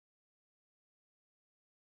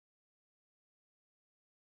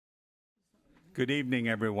Good evening,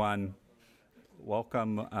 everyone.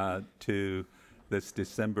 Welcome to this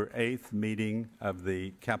December 8th meeting of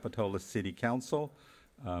the Capitola City Council.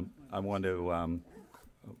 I want to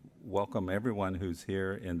welcome everyone who's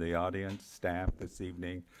here in the audience, staff this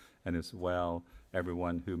evening, and as well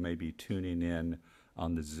everyone who may be tuning in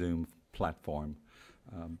on the Zoom platform.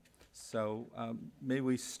 May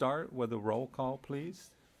we start with a roll call,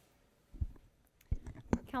 please?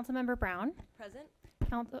 Councilmember Brown. Present.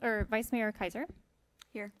 Vice Mayor Kaiser.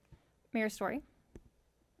 Here. Mayor Story.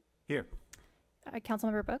 Here.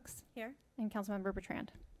 Councilmember Brooks. Here. And Councilmember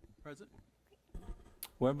Bertrand. Present.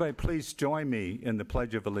 Well, everybody, please join me in the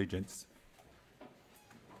Pledge of Allegiance.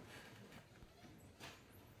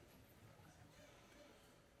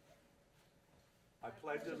 I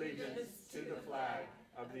pledge allegiance to the flag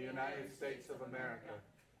of the United States of America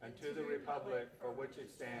and to the republic for which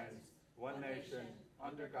it stands, one nation,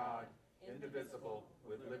 under God, indivisible,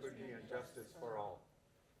 with liberty and justice for all.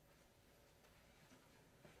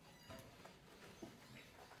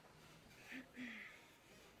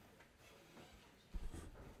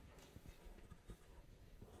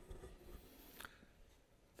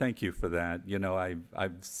 Thank you for that. You know,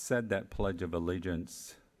 I've said that Pledge of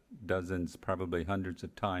Allegiance dozens, probably hundreds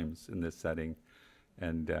of times in this setting,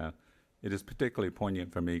 and it is particularly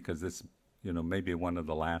poignant for me because this, you know, may be one of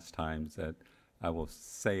the last times that I will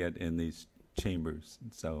say it in these chambers.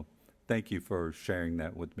 So thank you for sharing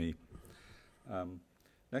that with me.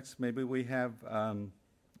 Next, maybe we have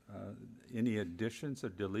any additions or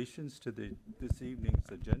deletions to this evening's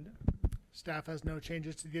agenda? Staff has no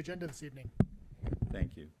changes to the agenda this evening.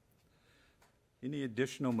 Thank you. Any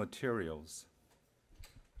additional materials?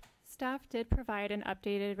 Staff did provide an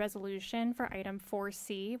updated resolution for item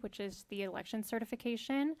 4C, which is the election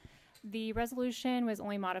certification. The resolution was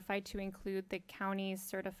only modified to include the county's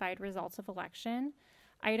certified results of election.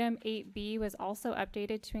 Item 8B was also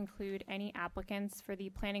updated to include any applicants for the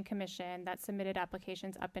Planning Commission that submitted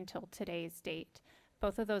applications up until today's date.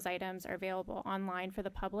 Both of those items are available online for the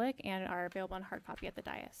public and are available in hard copy at the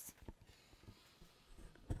dais.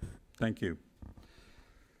 Thank you.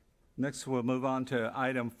 Next, we'll move on to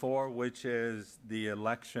item 4, which is the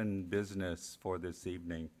election business for this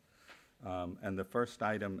evening. And the first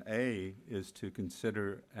item A is to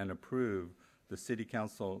consider and approve the City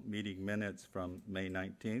Council meeting minutes from May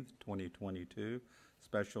 19th, 2022,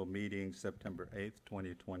 special meeting September 8th,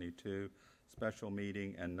 2022, special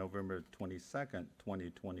meeting, and November 22nd,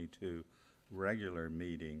 2022, regular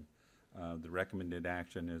meeting. The recommended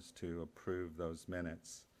action is to approve those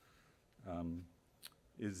minutes.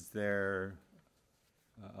 Is there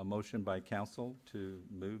a motion by council to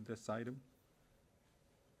move this item?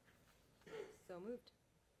 So moved.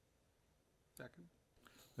 Second.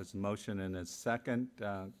 There's a motion and a second.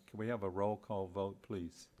 Can we have a roll call vote,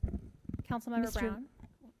 please? Councilmember Brown.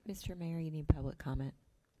 Mr. Mayor, you need public comment.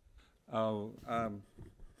 Oh,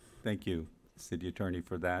 thank you, City Attorney,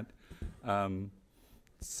 for that.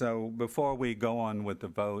 So before we go on with the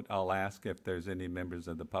vote, I'll ask if there's any members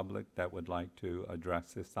of the public that would like to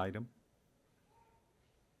address this item.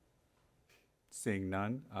 Seeing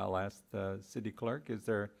none, I'll ask the city clerk, is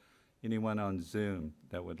there anyone on Zoom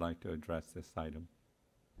that would like to address this item?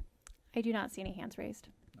 I do not see any hands raised.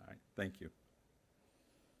 All right, thank you.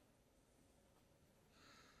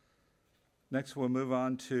 Next, we'll move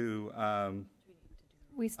on to...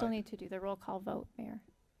 we still need to do the roll call vote, Mayor.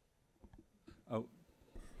 Oh.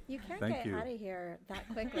 You can't Thank get you. out of here that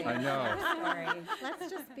quickly. I know. Sorry.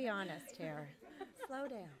 Let's just be honest here. Slow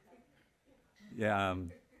down. Yeah,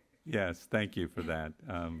 yes, thank you for that.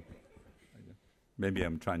 Maybe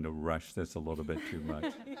I'm trying to rush this a little bit too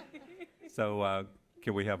much. So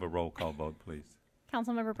can we have a roll call vote, please?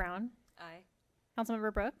 Councilmember Brown. Aye.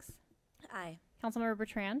 Councilmember Brooks. Aye. Councilmember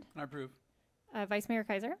Bertrand. I approve. Vice Mayor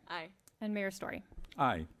Kaiser. Aye. And Mayor Story.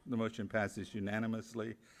 Aye. The motion passes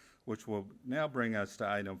unanimously, which will now bring us to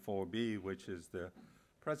item 4B, which is the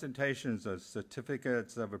presentations of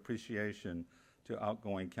certificates of appreciation to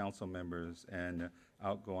outgoing council members and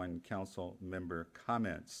outgoing council member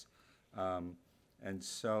comments. And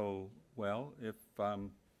so, well, if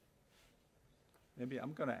maybe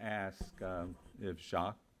I'm going to ask if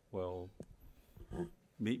Jacques will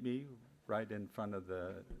meet me right in front of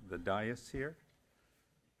the dais here.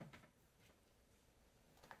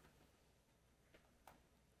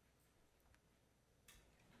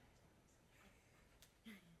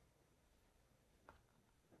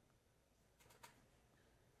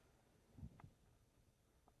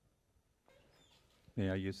 May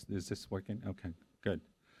I use, is this working? Okay, good.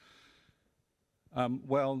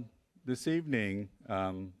 Well, this evening,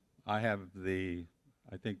 I have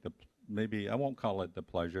I think maybe I won't call it the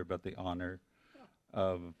pleasure, but the honor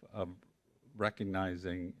of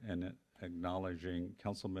recognizing and acknowledging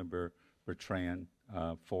Councilmember Bertrand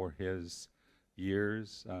for his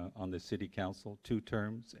years on the City Council, 2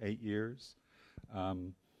 terms, 8 years.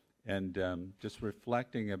 Just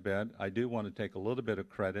reflecting a bit, I do want to take a little bit of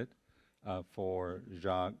credit for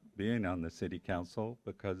Jacques being on the City Council,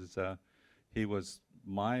 because he was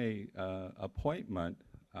my appointment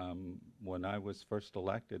when I was first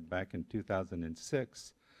elected back in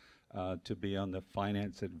 2006 to be on the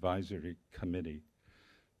Finance Advisory Committee.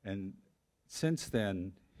 And since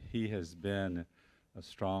then, he has been a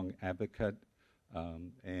strong advocate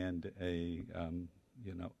and a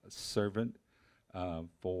servant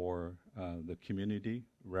for the community,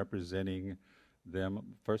 representing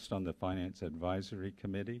them first on the Finance Advisory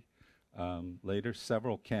Committee, later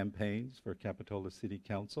several campaigns for Capitola City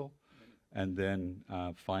Council, and then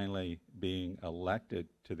finally being elected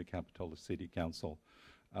to the Capitola City Council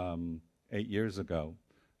 8 years ago.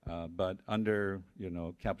 But under,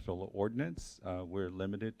 Capitola ordinance, we're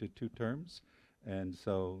limited to 2 terms. And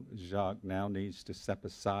so Jacques now needs to step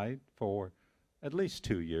aside for at least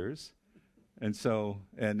 2 years. And so,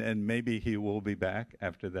 and maybe he will be back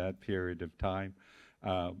after that period of time.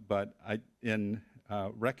 But in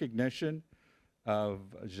recognition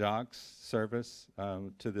of Jacques' service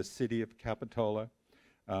to the city of Capitola,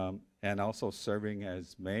 and also serving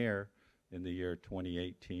as mayor in the year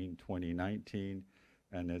 2018, 2019,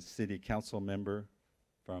 and as city council member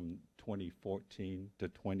from 2014 to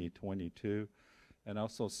 2022, and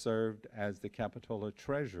also served as the Capitola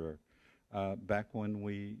treasurer back when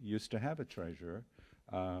we used to have a treasurer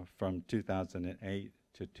from 2008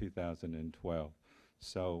 to 2012.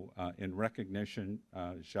 So in recognition,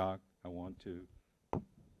 Jacques, I want to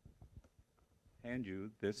hand you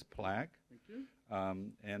this plaque. Thank you.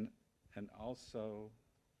 And also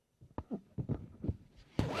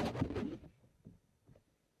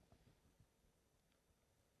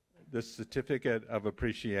this certificate of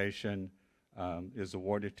appreciation is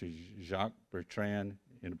awarded to Jacques Bertrand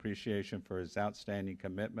in appreciation for his outstanding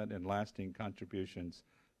commitment and lasting contributions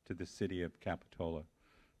to the city of Capitola.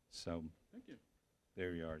 So Thank you.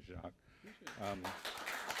 there you are, Jacques.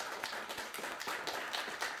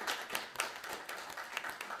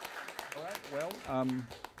 All right, well,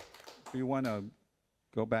 we want to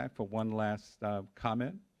go back for one last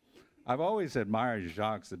comment. I've always admired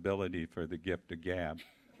Jacques' ability for the gift of gab.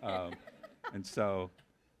 And so,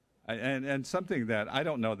 and something that I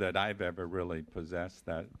don't know that I've ever really possessed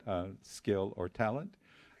that skill or talent,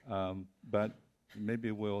 but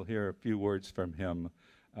maybe we'll hear a few words from him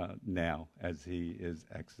now as he is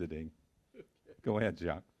exiting. Go ahead,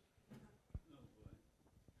 Jacques.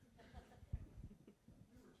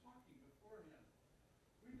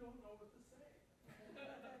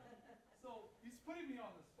 He's putting me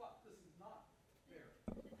on the spot. This is not fair.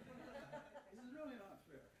 This is really not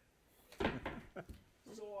fair.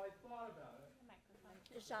 So I thought about it.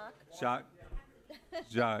 Jacques?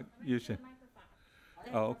 Jacques, you should.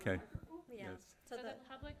 Oh, okay. Yeah. Yes. So So the, the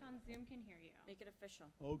public on Zoom can hear you. make it official.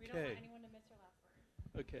 We don't want Okay. anyone to miss your last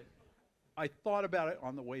word. Okay. I thought about it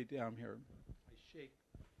on the way down here. I shake,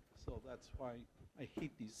 so that's why I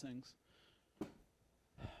hate these things.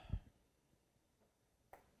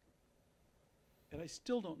 And I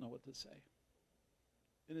still don't know what to say.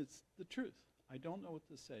 And it's the truth. I don't know what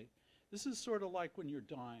to say. This is sort of like when you're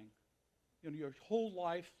dying. Your whole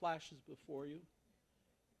life flashes before you,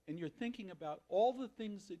 and you're thinking about all the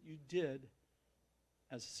things that you did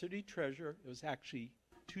as city treasurer. It was actually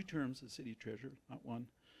 2 terms as city treasurer, not 1.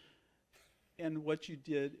 And what you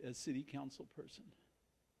did as city council person.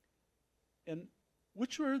 And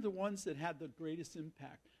which were the ones that had the greatest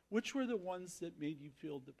impact? Which were the ones that made you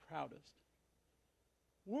feel the proudest?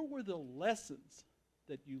 What were the lessons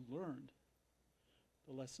that you learned?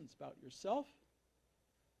 The lessons about yourself,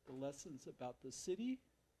 the lessons about the city.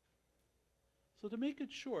 So to make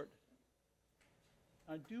it short,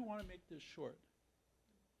 I do want to make this short.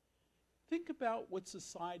 Think about what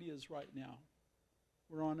society is right now.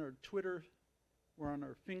 We're on our Twitter, we're on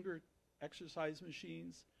our finger exercise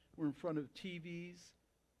machines, we're in front of TVs,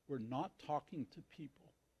 we're not talking to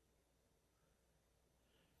people.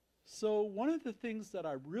 So one of the things that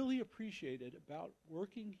I really appreciated about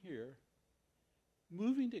working here,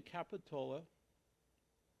 moving to Capitola,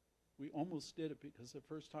 we almost did it because the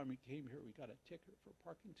first time we came here, we got a ticket for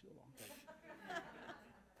parking too long.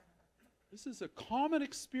 This is a common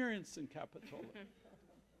experience in Capitola.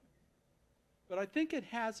 But I think it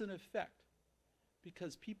has an effect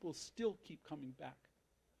because people still keep coming back.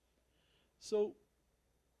 So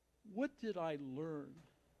what did I learn?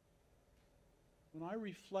 When I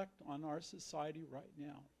reflect on our society right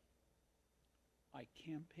now, I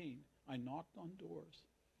campaigned. I knocked on doors.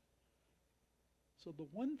 So the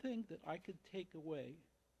one thing that I could take away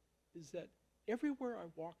is that everywhere I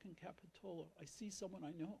walk in Capitola, I see someone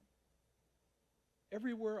I know.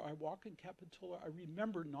 Everywhere I walk in Capitola, I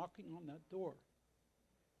remember knocking on that door.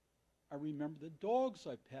 I remember the dogs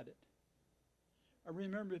I petted. I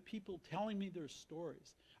remember people telling me their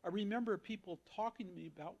stories. I remember people talking to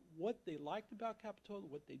me about what they liked about Capitola,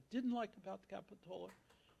 what they didn't like about Capitola,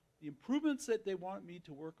 the improvements that they wanted me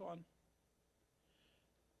to work on.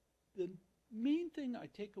 The main thing I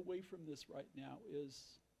take away from this right now is,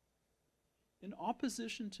 in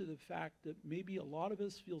opposition to the fact that maybe a lot of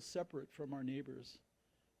us feel separate from our neighbors,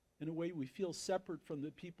 in a way we feel separate from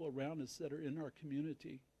the people around us that are in our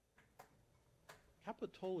community,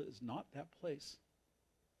 Capitola is not that place.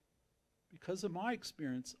 Because of my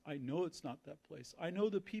experience, I know it's not that place. I know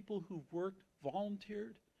the people who've worked,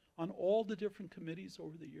 volunteered on all the different committees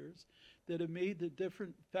over the years that have made the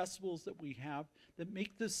different festivals that we have, that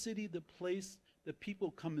make this city the place that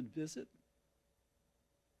people come and visit.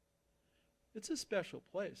 It's a special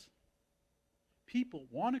place. People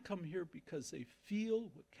want to come here because they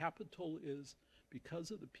feel what Capitola is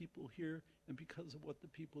because of the people here and because of what the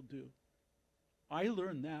people do. I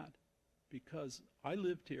learned that because I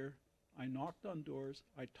lived here, I knocked on doors,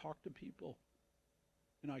 I talked to people,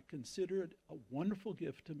 and I consider it a wonderful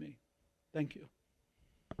gift to me. Thank you.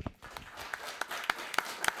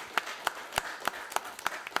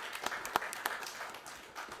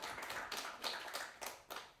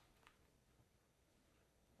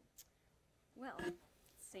 Well,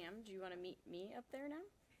 Sam, do you want to meet me up there now?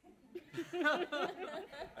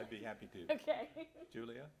 I'd be happy to. Okay.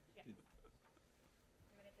 Julia? I'm going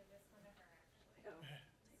to give this one to her, actually. Oh.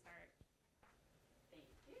 To start. Thank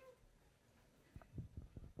you.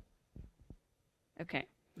 Okay.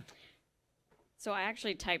 So I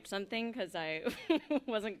actually typed something because I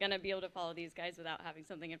wasn't going to be able to follow these guys without having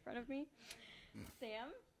something in front of me. Sam,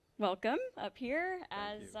 welcome up here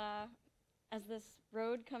as this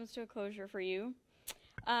road comes to a closure for you.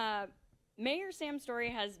 Mayor Sam Story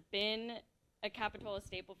has been a Capitola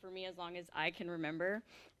staple for me as long as I can remember.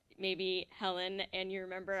 Maybe Helen, and you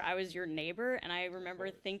remember I was your neighbor, and I remember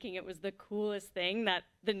thinking it was the coolest thing that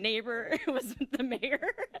the neighbor was the mayor.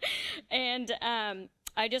 And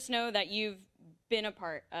I just know that you've been a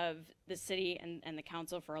part of the city and the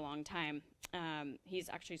council for a long time. He's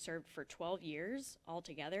actually served for 12 years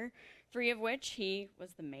altogether, 3 of which he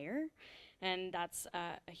was the mayor, and that's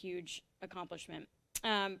a huge accomplishment.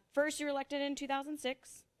 First, you were elected in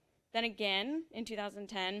 2006, then again in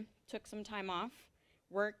 2010, took some time off,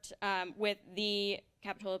 worked with the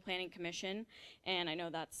Capitola Planning Commission, and I know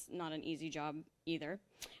that's not an easy job either.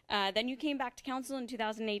 Then you came back to council in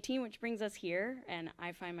 2018, which brings us here, and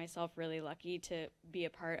I find myself really lucky to be a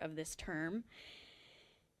part of this term.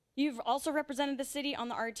 You've also represented the city on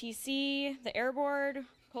the RTC, the Air Board,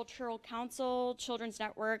 Cultural Council, Children's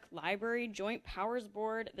Network, Library, Joint Powers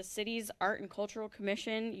Board, the city's Art and Cultural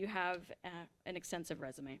Commission. You have an extensive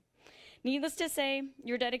resume. Needless to say,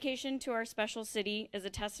 your dedication to our special city is a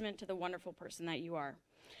testament to the wonderful person that you are.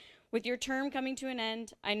 With your term coming to an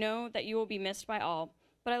end, I know that you will be missed by all,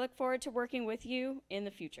 but I look forward to working with you in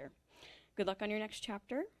the future. Good luck on your next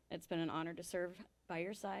chapter. It's been an honor to serve by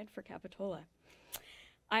your side for Capitola.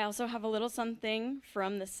 I also have a little something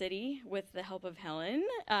from the city with the help of Helen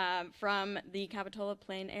from the Capitola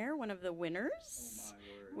Plein Air, one of the winners. Oh,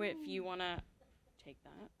 my word. If you want to take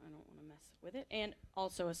that, I don't want to mess with it, and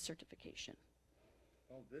also a certification.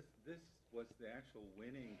 Oh, this was the actual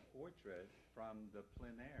winning portrait from the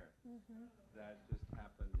plein air that just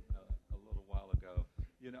happened a little while ago.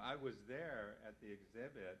 You know, I was there at the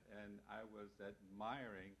exhibit, and I was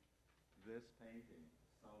admiring this painting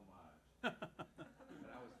so much. And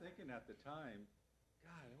I was thinking at the time,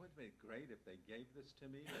 God, it would have been great if they gave this to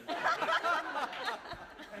me. And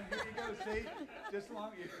here you go, see? Just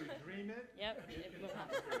long if you dream it, Yep, it it can will come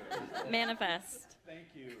happen. true. Manifest.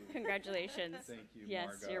 Thank you. Congratulations. Thank you,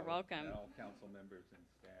 Yes, Margot, you're welcome. and all council members and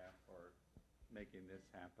staff for making this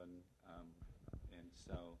happen. And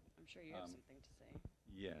so, I'm sure you have something to say.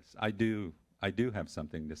 yes, I do have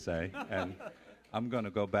something to say. And I'm going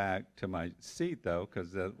to go back to my seat, though,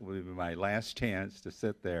 because that will be my last chance to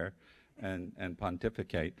sit there and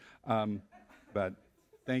pontificate. But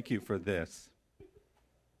thank you for this.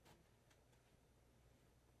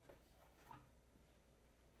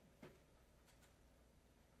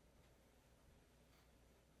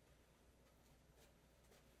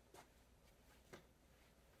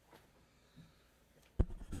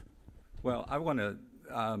 Well, I want to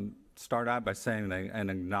start out by saying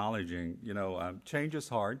and acknowledging, change is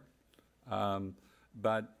hard.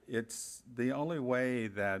 but it's the only way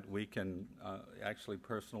that we can actually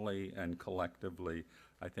personally and collectively,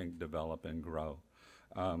 I think, develop and grow.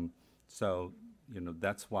 So,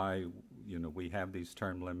 that's why, we have these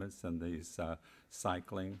term limits and these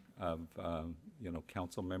cycling of,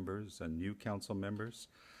 council members and new council members.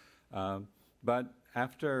 But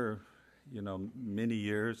after, many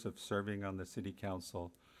years of serving on the city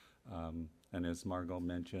council, and as Margot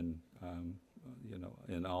mentioned,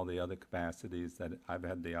 in all the other capacities that I've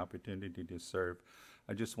had the opportunity to serve,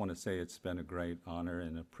 I just want to say it's been a great honor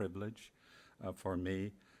and a privilege for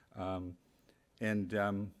me. And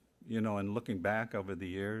looking back over the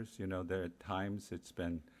years, there at times it's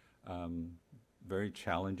been very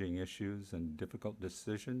challenging issues and difficult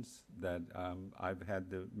decisions that I've had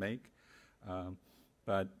to make.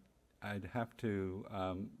 But I'd have to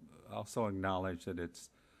also acknowledge that it's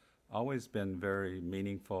always been very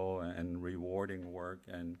meaningful and rewarding work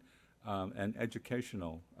and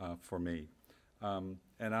educational for me. And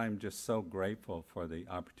I'm just so grateful for the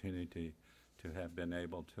opportunity to have been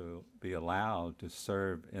able to be allowed to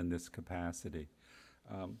serve in this capacity.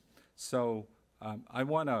 So I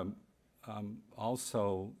want to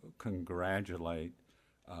also congratulate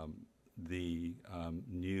the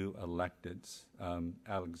new electeds,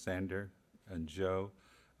 Alexander and Joe.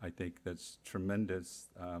 I think that's tremendous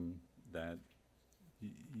that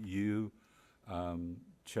you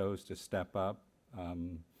chose to step up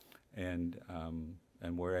and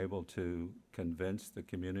were able to convince the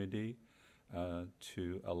community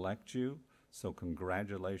to elect you. So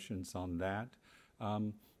congratulations on that.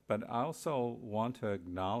 But I also want to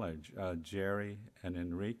acknowledge Jerry and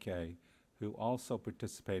Enrique, who also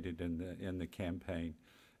participated in the campaign.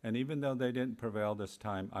 And even though they didn't prevail this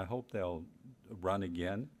time, I hope they'll run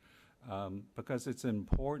again, because it's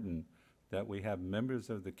important that we have members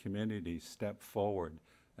of the community step forward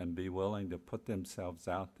and be willing to put themselves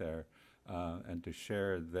out there and to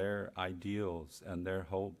share their ideals and their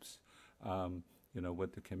hopes,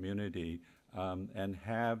 with the community, and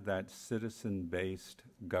have that citizen-based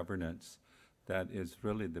governance that is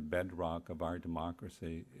really the bedrock of our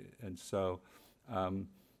democracy. And so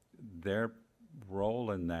their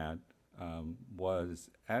role in that was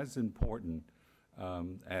as important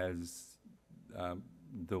as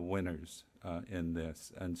the winners in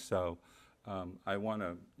this. And so I want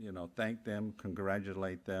to, thank them,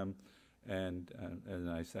 congratulate them, and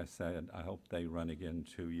as I said, I hope they run again in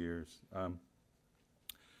 2 years.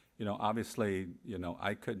 Obviously,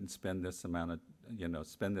 I couldn't spend this amount of,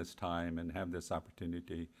 spend this time and have this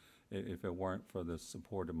opportunity if it weren't for the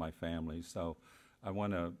support of my family. So I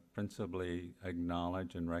want to principally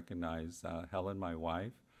acknowledge and recognize Helen, my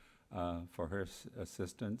wife, for her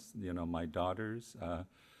assistance. My daughters,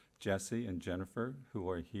 Jessie and Jennifer, who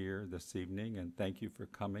are here this evening, and thank you for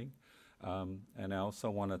coming. And I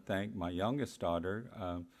also want to thank my youngest daughter,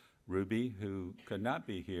 Ruby, who could not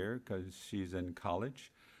be here because she's in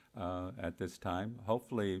college at this time.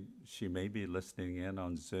 Hopefully, she may be listening in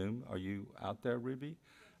on Zoom. Are you out there, Ruby?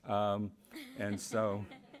 And so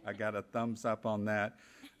I got a thumbs up on that.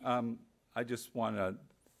 I just want to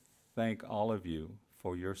thank all of you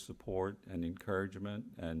for your support and encouragement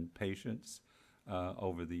and patience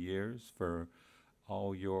over the years, for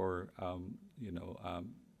all your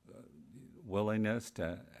willingness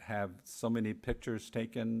to have so many pictures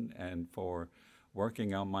taken, and for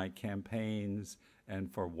working on my campaigns,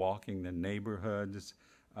 and for walking the neighborhoods,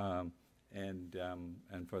 and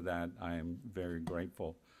for that I am very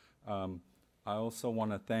grateful. I also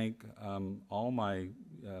want to thank all my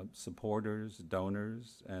supporters,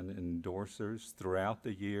 donors, and endorsers throughout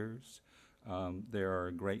the years. There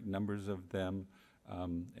are great numbers of them,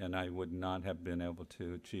 and I would not have been able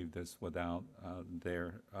to achieve this without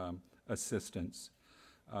their assistance.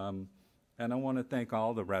 And I want to thank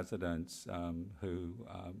all the residents who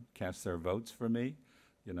cast their votes for me.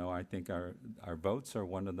 I think our votes are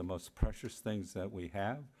one of the most precious things that we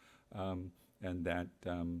have, and that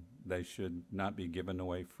they should not be given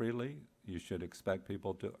away freely. You should expect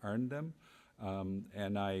people to earn them.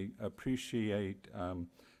 And I appreciate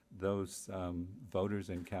those voters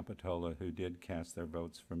in Capitola who did cast their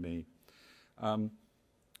votes for me. And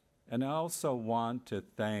I also want to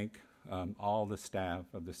thank all the staff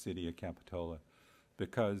of the city of Capitola,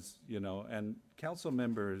 because, and council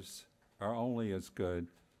members are only as good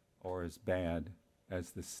or as bad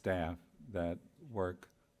as the staff that work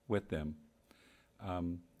with them.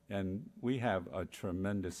 And we have a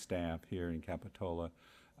tremendous staff here in Capitola.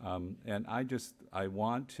 And I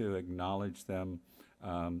want to acknowledge them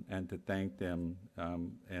and to thank them,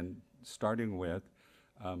 and starting with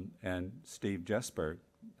and Steve Jesberg.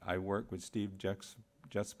 I worked with Steve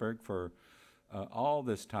Jesberg for all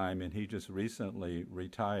this time, and he just recently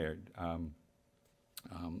retired, from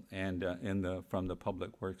the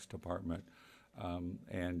Public Works Department.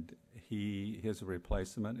 And his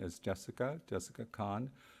replacement is Jessica Kahn.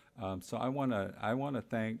 So I want to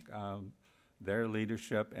thank their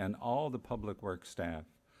leadership and all the Public Works staff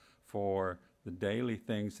for the daily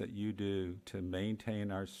things that you do to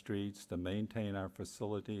maintain our streets, to maintain our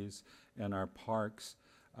facilities and our parks,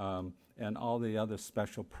 and all the other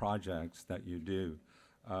special projects that you do.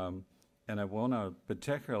 And I want to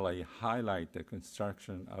particularly highlight the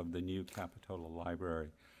construction of the new Capitola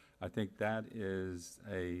Library. I think that is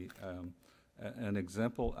an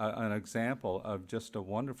example of just a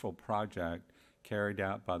wonderful project carried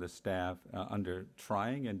out by the staff under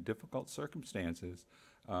trying and difficult circumstances,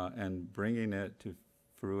 and bringing it to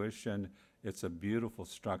fruition. It's a beautiful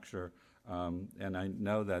structure, and I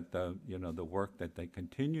know that the work that they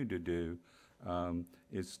continue to do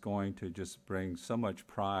is going to just bring so much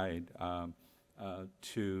pride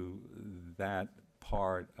to that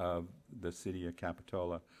part of the city of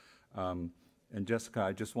Capitola. And Jessica,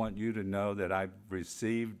 I just want you to know that I've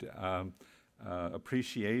received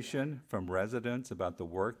appreciation from residents about the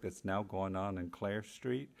work that's now going on in Clare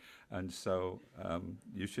Street, and so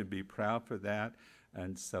you should be proud for that.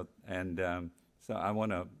 And so I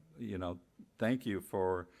want to thank you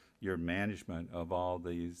for your management of all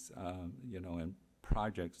these and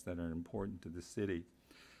projects that are important to the city.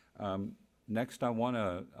 Next, I want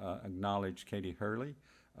to acknowledge Katie Hurley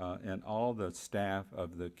and all the staff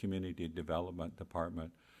of the Community Development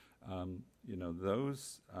Department.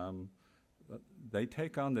 They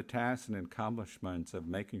take on the tasks and accomplishments of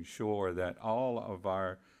making sure that all of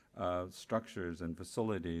our structures and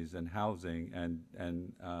facilities and housing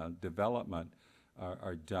and development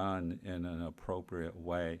are done in an appropriate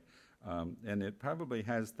way. And it probably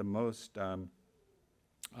has the most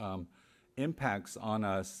impacts on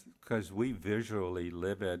us because we visually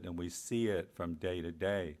live it and we see it from day to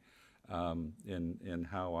day in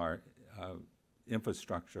how our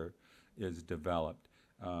infrastructure is developed.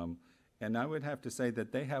 And I would have to say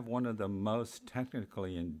that they have one of the most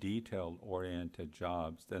technically and detail-oriented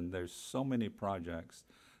jobs, and there's so many projects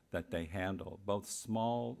that they handle, both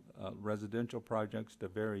small residential projects to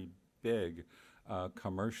very big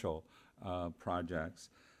commercial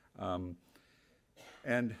projects.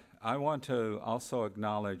 And I want to also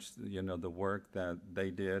acknowledge, the work that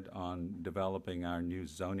they did on developing our new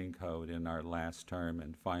zoning code in our last term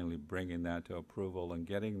and finally bringing that to approval and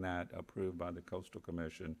getting that approved by the Coastal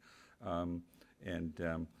Commission.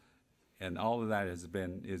 And all of that is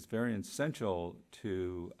very essential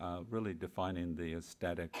to really defining the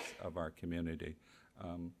aesthetics of our community.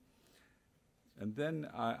 And then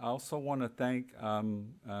I also want to thank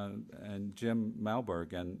and Jim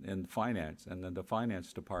Malberg in finance and in the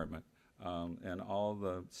finance department and all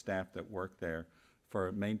the staff that work there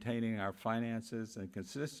for maintaining our finances and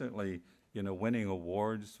consistently, winning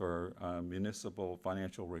awards for municipal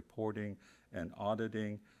financial reporting and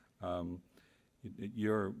auditing.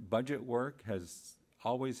 Your budget work has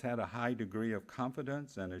always had a high degree of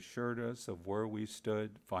confidence and assured us of where we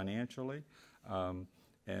stood financially.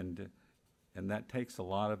 And that takes a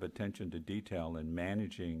lot of attention to detail in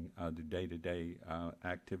managing the day-to-day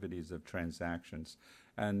activities of transactions.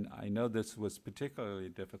 And I know this was particularly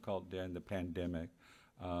difficult during the pandemic.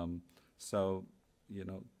 So,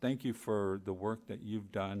 thank you for the work that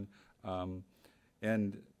you've done.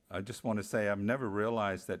 And I just want to say I've never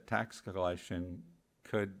realized that tax collection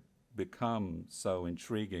could become so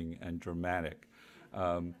intriguing and dramatic.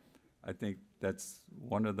 I think that's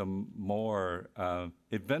one of the more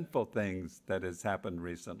eventful things that has happened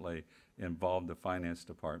recently involved the finance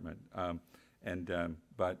department,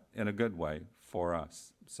 but in a good way for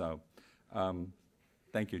us. So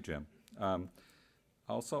thank you, Jim.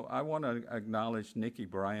 Also, I want to acknowledge Nikki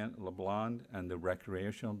Bryant LeBlond and the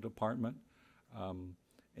recreational department.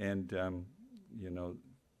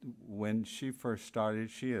 When she first started,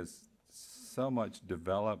 she has so much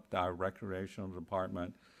developed our recreational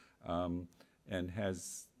department and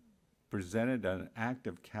has presented an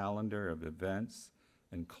active calendar of events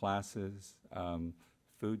and classes,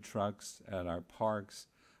 food trucks at our parks.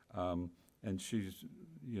 And she's,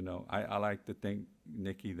 I like to think,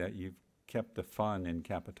 Nikki, that you've kept the fun in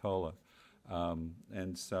Capitola. And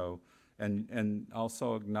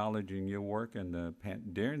also acknowledging your work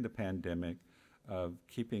during the pandemic of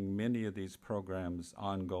keeping many of these programs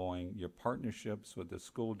ongoing, your partnerships with the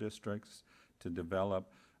school districts to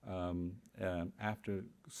develop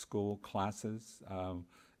after-school classes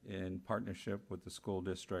in partnership with the school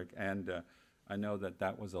district. And I know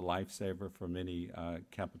that was a lifesaver for many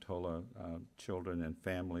Capitola children and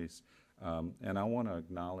families And I want to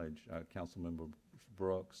acknowledge Councilmember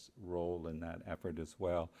Brooks' role in that effort as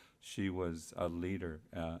well. She was a leader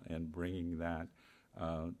in bringing that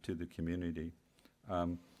to the community.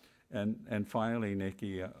 And finally,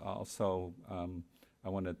 Nikki, also I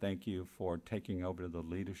want to thank you for taking over the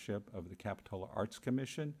leadership of the Capitola Arts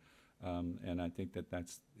Commission. And I think that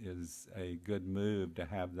is a good move to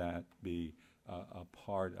have that be a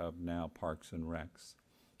part of now Parks and Recs.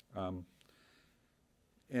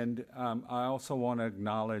 And I also want to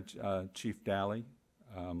acknowledge Chief Daly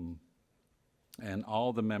and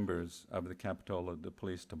all the members of the Capitola, the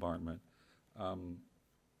police department.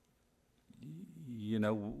 You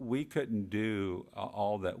know, we couldn't do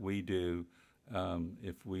all that we do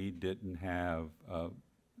if we didn't have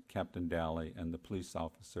Captain Daly and the police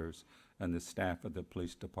officers and the staff of the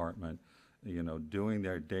police department, you know, doing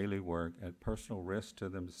their daily work at personal risk to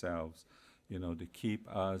themselves, you know, to keep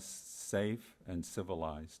us safe and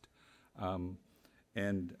civilized.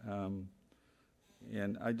 And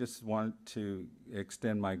I just want to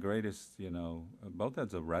extend my greatest, you know, both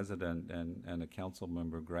as a resident and a council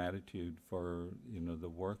member, gratitude for, you know, the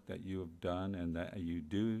work that you have done and that you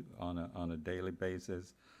do on a daily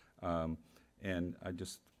basis. And I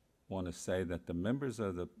just want to say that the members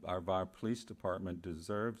of our police department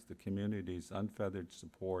deserves the community's unfeathered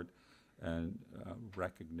support and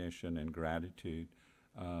recognition and gratitude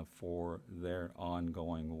for their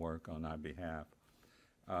ongoing work on our behalf.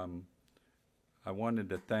 I wanted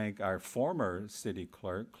to thank our former city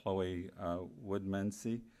clerk, Chloe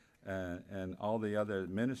Woodmansey, and all the other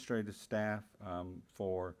administrative staff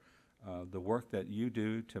for the work that you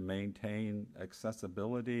do to maintain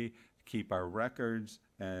accessibility, keep our records,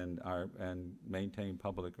 and maintain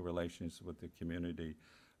public relations with the community.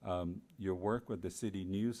 Your work with the city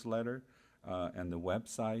newsletter and the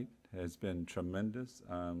website has been tremendous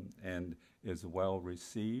and is well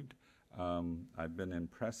received. I've been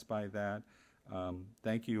impressed by that.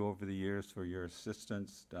 Thank you over the years for your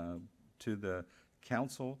assistance to the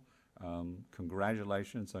council.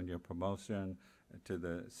 Congratulations on your promotion to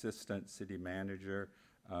the assistant city manager.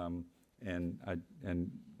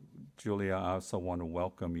 And Julia, I also want to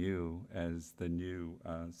welcome you as the new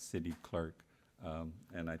city clerk.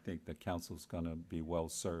 And I think the council's going to be well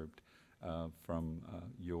served from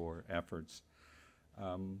your efforts.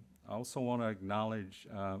 I also want to acknowledge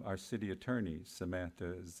our city attorney,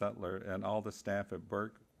 Samantha Zutler, and all the staff at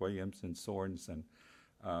Burke, Williams, and Sorensen.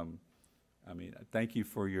 I mean, thank you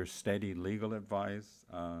for your steady legal advice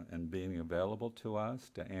and being available to us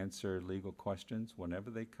to answer legal questions whenever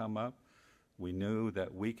they come up. We knew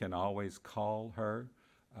that we can always call her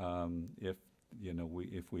if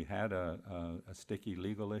we had a sticky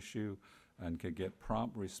legal issue and could get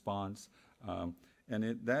prompt response.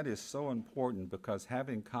 And that is so important because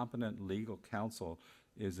having competent legal counsel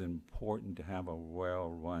is important to have a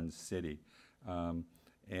well-run city.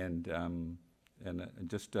 And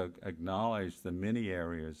just to acknowledge the many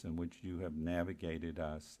areas in which you have navigated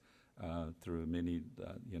us through many,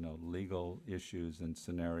 legal issues and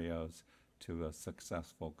scenarios to a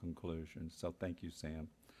successful conclusion. So thank you, Sam.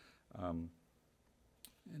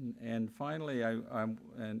 And finally,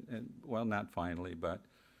 well, not finally, but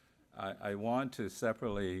I want to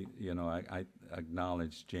separately, I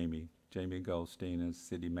acknowledge Jamie Goldstein as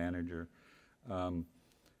city manager. I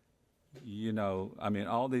mean,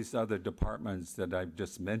 all these other departments that I've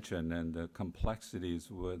just mentioned and the complexities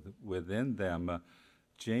within them,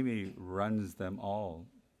 Jamie runs them all.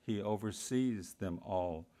 He oversees them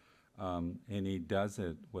all. And he does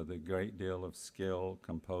it with a great deal of skill,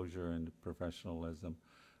 composure, and professionalism.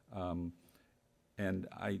 And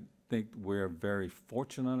I think we're very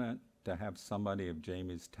fortunate to have somebody of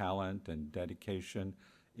Jamie's talent and dedication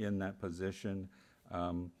in that position.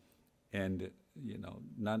 And,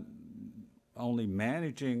 not only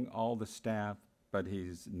managing all the staff, but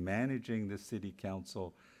he's managing the city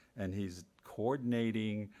council, and he's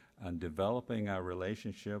coordinating and developing our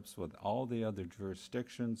relationships with all the other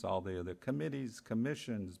jurisdictions, all the other committees,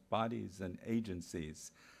 commissions, bodies, and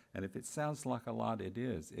agencies. And if it sounds like a lot, it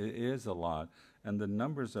is. It is a lot. And the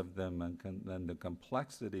numbers of them and the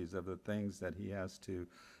complexities of the things that he has to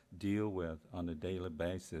deal with on a daily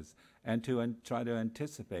basis and to try to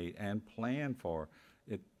anticipate and plan for,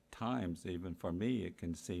 at times, even for me, it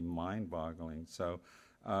can seem mind-boggling. So,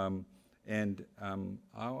 I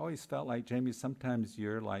always felt like, Jamie, sometimes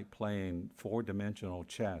you're like playing four-dimensional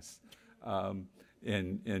chess.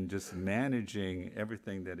 In just managing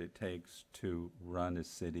everything that it takes to run a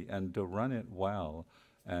city and to run it well,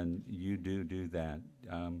 and you do that.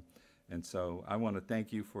 And so I want to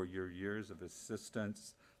thank you for your years of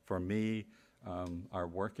assistance for me, our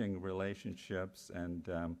working relationships, and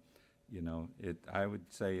you know, I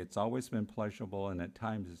would say it's always been pleasurable, and at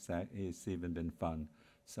times it's even been fun.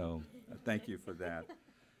 So thank you for that.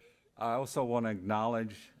 I also want to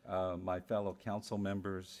acknowledge my fellow council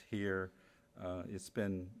members here. It's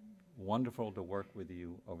been wonderful to work with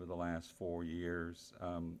you over the last 4 years.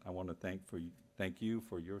 I want to thank you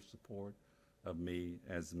for your support of me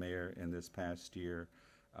as mayor in this past year.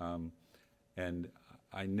 And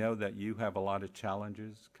I know that you have a lot of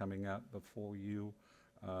challenges coming up before you,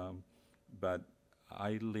 but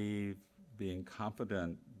I leave being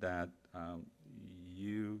confident that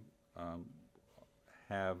you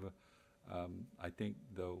have, I think,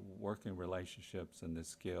 the working relationships and the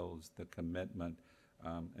skills, the commitment,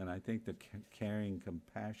 and I think the caring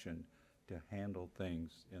compassion to handle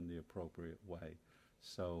things in the appropriate way.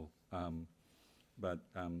 So,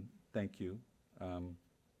 thank you.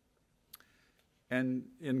 And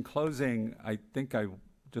in closing, I think I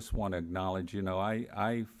just want to acknowledge, you know,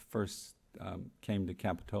 I first came to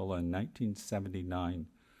Capitola in 1979,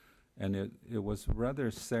 and it was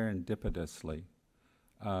rather serendipitously.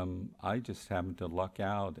 I just happened to luck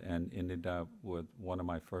out and ended up with one of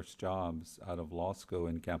my first jobs out of law school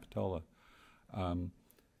in Capitola. And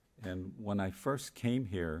when I first came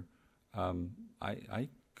here, I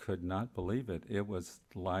could not believe it. It was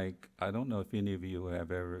like, I don't know if any of you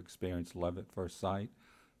have ever experienced love at first sight,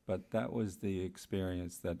 but that was the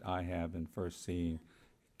experience that I have in first seeing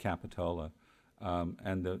Capitola.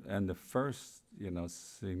 And the first, you know,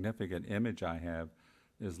 significant image I have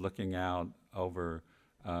is looking out over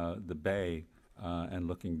the bay and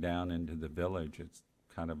looking down into the village. It's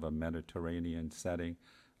kind of a Mediterranean setting.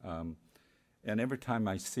 And every time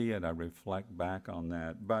I see it, I reflect back on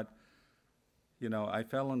that. But, you know, I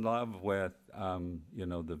fell in love with, you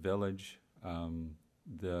know, the village,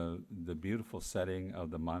 the beautiful setting of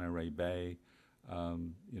the Monterey Bay,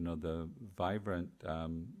 you know, the vibrant,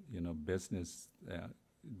 you know, business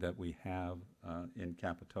that we have in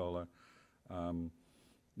Capitola,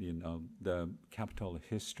 you know, the Capitola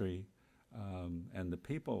history, and the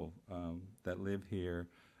people that live here.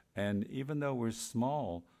 And even though we're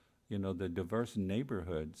small, you know, the diverse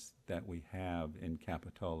neighborhoods that we have in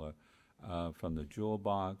Capitola, from the Jewel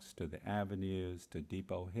Box to the avenues to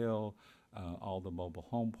Depot Hill, all the mobile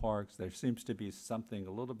home parks. There seems to be something,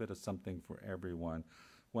 a little bit of something for everyone.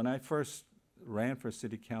 When I first ran for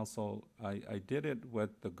city council, I did it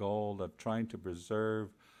with the goal of trying to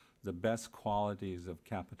preserve the best qualities of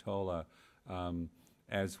Capitola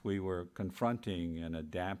as we were confronting and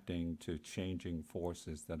adapting to changing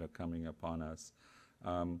forces that are coming upon us.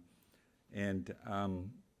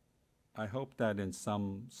 I hope that in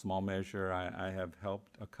some small measure I have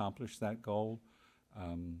helped accomplish that goal.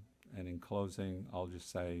 And in closing, I'll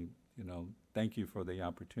just say, you know, thank you for the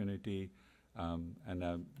opportunity, and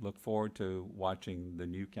I look forward to watching the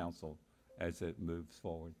new council as it moves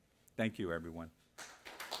forward. Thank you, everyone.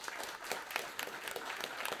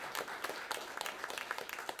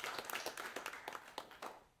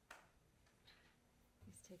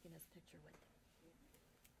 He's taking his picture with him.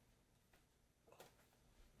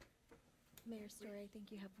 Mayor Story, I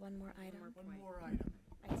think you have one more item. One more item.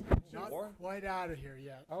 Not More? quite out of here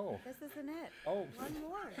yet. Oh, This isn't it. oh. One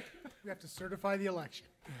more. We have to certify the election.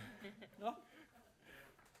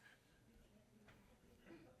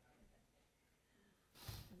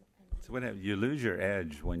 So what you lose your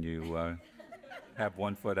edge when you have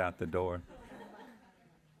one foot out the door.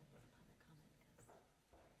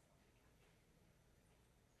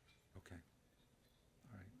 Okay.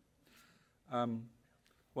 All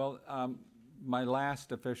right. My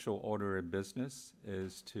last official order of business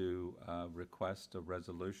is to request a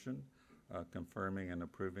resolution confirming and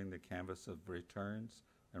approving the canvass of returns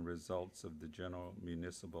and results of the general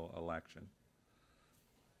municipal election.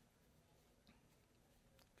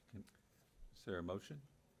 Is there a motion?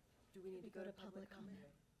 Do we need to go to public comment?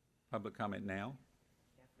 Public comment now?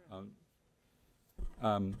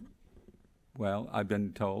 Well, I've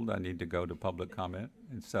been told I need to go to public comment.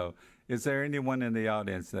 And so, is there anyone in the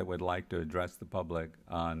audience that would like to address the public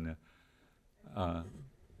on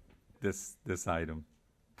this item?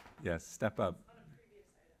 Yes, step up.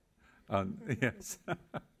 Yes.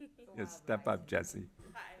 Yes, step up, Jesse.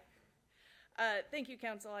 Hi. Thank you,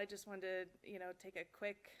 Council. I just wanted to, take a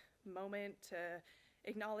quick moment to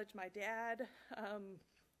acknowledge my dad.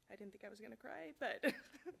 I didn't think I was going to cry, but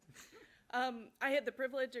I had the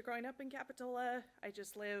privilege of growing up in Capitola. I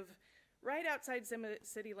just live right outside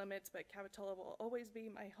city limits, but Capitola will always be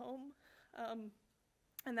my home.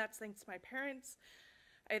 And that's thanks to my parents.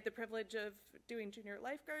 I had the privilege of doing junior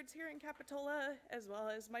lifeguards here in Capitola, as well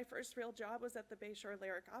as my first real job was at the Bayshore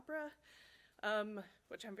Lyric Opera,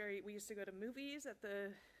 which we used to go to movies at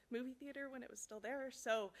the movie theater when it was still there.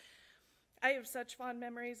 So I have such fond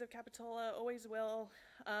memories of Capitola, always will.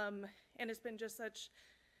 And it's been just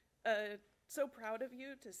so proud of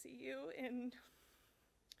you to see you in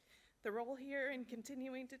the role here and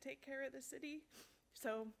continuing to take care of the city.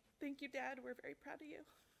 So thank you, Dad. We're very proud of you.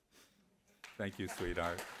 Thank you,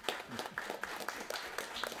 sweetheart.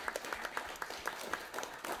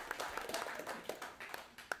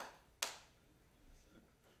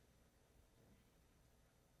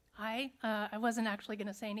 Hi, I wasn't actually going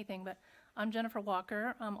to say anything, but I'm Jennifer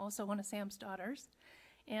Walker. I'm also one of Sam's daughters.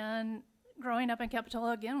 And growing up in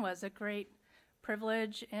Capitola, again, was a great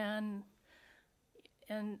privilege, and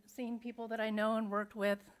seeing people that I know and worked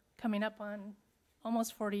with coming up on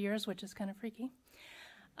almost 40 years, which is kind of freaky.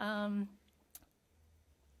 And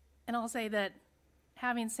I'll say that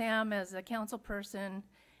having Sam as a council person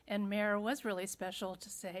and mayor was really special to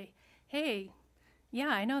say, hey, yeah,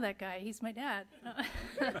 I know that guy. He's my dad.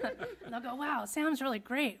 And I'll go, wow, Sam's really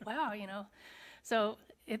great. Wow, you know. So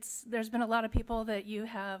there's been a lot of people that you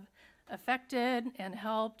have affected and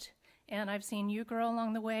helped, and I've seen you grow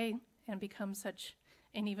along the way and become such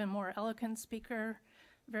an even more eloquent speaker,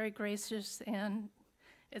 very gracious, and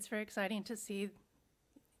it's very exciting to see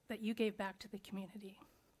that you gave back to the community.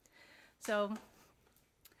 So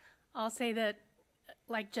I'll say that,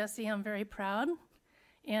 like Jesse, I'm very proud.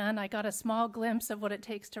 And I got a small glimpse of what it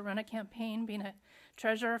takes to run a campaign, being a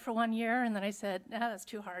treasurer for 1 year, and then I said, that's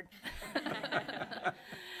too hard.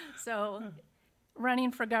 So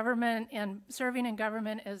running for government and serving in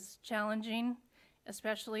government is challenging,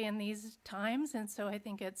 especially in these times, and so I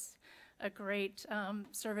think it's a great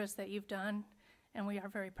service that you've done, and we are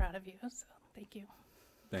very proud of you, so thank you.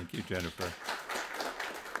 Thank you, Jennifer.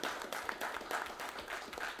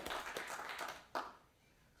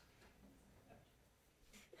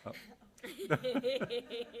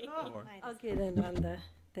 I'll get in on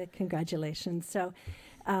the congratulations. So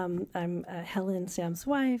I'm Helen, Sam's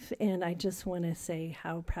wife, and I just want to say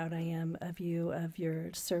how proud I am of you, of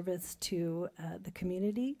your service to the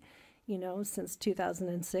community, you know, since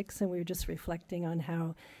 2006. And we were just reflecting on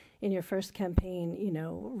how in your first campaign, you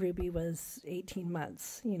know, Ruby was 18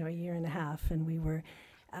 months, you know, a year and a half, and we were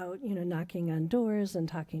out, you know, knocking on doors and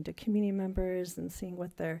talking to community members and seeing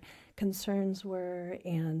what their concerns were.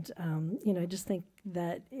 And, you know, I just think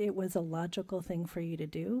that it was a logical thing for you to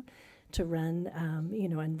do, to run, you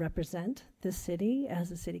know, and represent the city as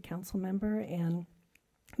a city council member. And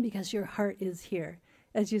because your heart is here.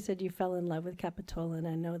 As you said, you fell in love with Capitola, and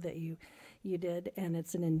I know that you did, and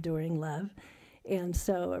it's an enduring love. And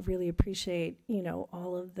so I really appreciate, you know,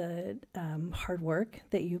 all of the hard work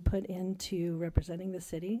that you put into representing the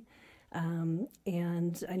city.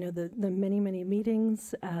 And I know the many, many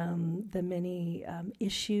meetings, the many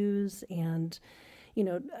issues and, you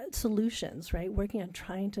know, solutions, right? Working on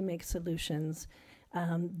trying to make solutions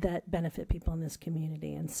that benefit people in this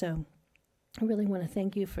community. And so I really want to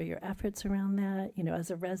thank you for your efforts around that, you know, as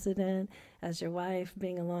a resident, as your wife,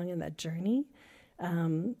 being along in that journey.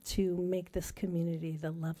 To make this community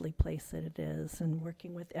the lovely place that it is, and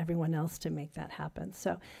working with everyone else to make that happen.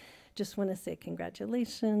 So just want to say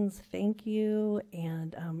congratulations, thank you,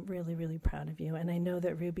 and I'm really, really proud of you. And I know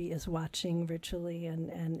that Ruby is watching virtually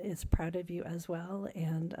and is proud of you as well,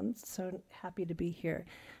 and I'm so happy to be here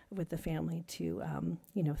with the family to,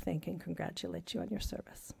 you know, thank and congratulate you on your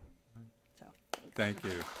service. So Thank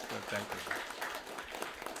you. Thank you.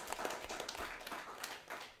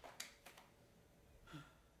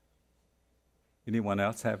 Anyone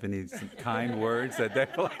else have any kind words that they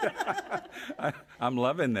like? I'm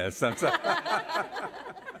loving this. I'm sorry.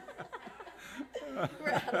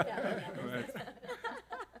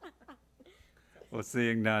 Well,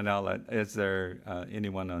 seeing none, is there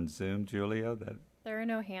anyone on Zoom, Julia? There are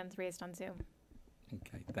no hands raised on Zoom.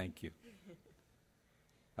 Okay, thank you.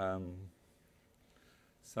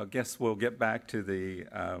 So I guess we'll get back to the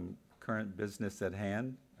current business at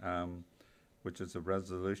hand. Which is a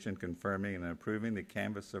resolution confirming and approving the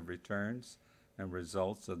canvass of returns and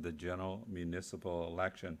results of the general municipal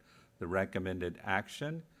election. The recommended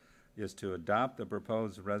action is to adopt the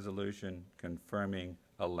proposed resolution confirming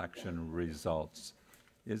election results.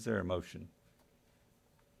 Is there a motion?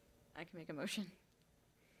 I can make a motion.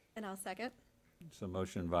 And I'll second. It's a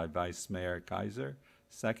motion by Vice Mayor Kaiser,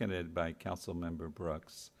 seconded by Councilmember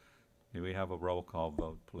Brooks. May we have a roll call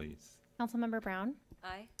vote, please? Councilmember Brown?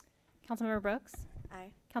 Aye. Councilmember Brooks? Aye.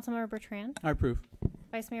 Councilmember Bertrand? I approve.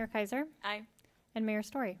 Vice Mayor Kaiser? Aye. And Mayor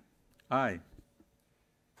Story? Aye.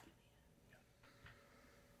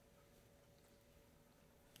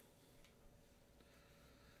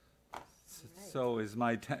 So is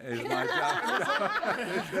my job?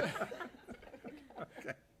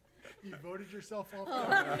 Okay. You voted yourself off.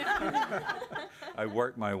 I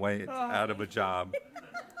worked my way out of a job.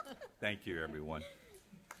 Thank you, everyone.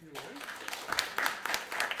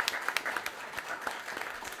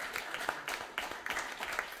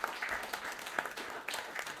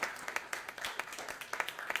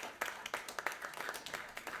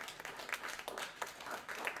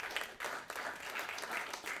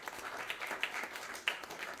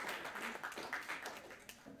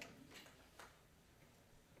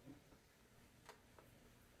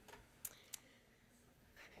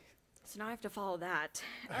 So now I have to follow that.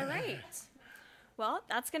 All right. Well,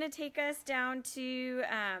 that's going to take us down to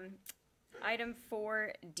item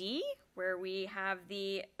 4D, where we have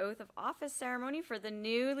the oath of office ceremony for the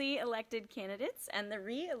newly elected candidates and the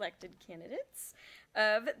re-elected candidates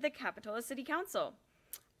of the Capitola City Council.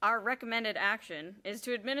 Our recommended action is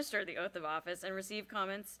to administer the oath of office and receive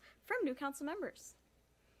comments from new council members.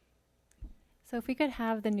 So if we could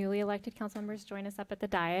have the newly elected council members join us up at the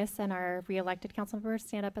dais and our re-elected council members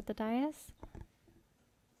stand up at the dais.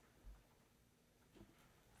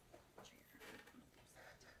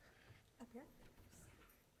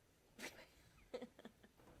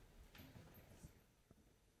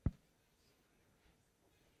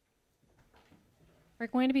 We're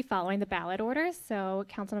going to be following the ballot orders, so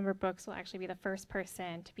Councilmember Brooks will actually be the first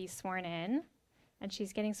person to be sworn in, and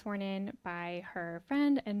she's getting sworn in by her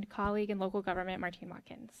friend and colleague in local government, Martine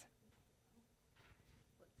Watkins.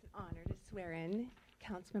 It's an honor to swear in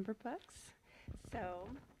Councilmember Brooks. So,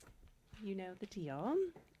 you know the deal.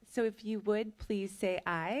 So if you would please say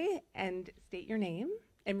aye and state your name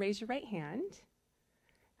and raise your right hand.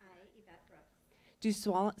 I, Yvette Brooks, Do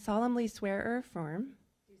solemnly swear or affirm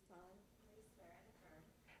do solemnly swear and affirm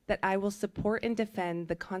that I will support and defend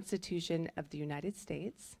the Constitution of the United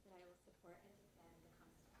States that I will support and defend the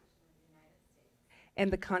Constitution of the United States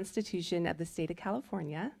and the Constitution of the State of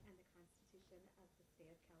California and the Constitution of the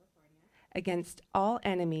State of California against all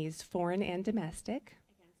enemies, foreign and domestic,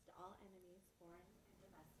 against all enemies, foreign and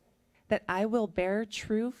domestic, that I will bear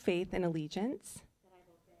true faith and allegiance that I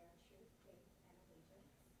will bear true faith and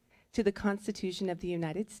allegiance to the Constitution of the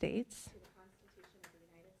United States to the Constitution of the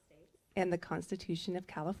United States and the Constitution of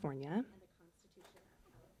California, and the Constitution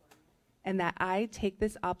of California, and that I take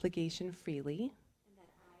this obligation freely and that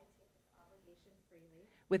I take this obligation freely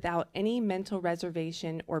without any mental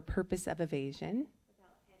reservation or purpose of evasion.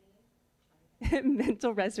 without any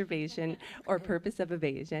Mental reservation or purpose of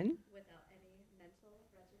evasion. without any mental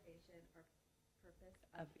reservation or purpose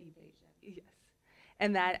Of evasion. Yes.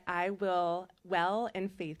 And that I will well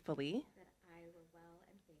and faithfully that I will well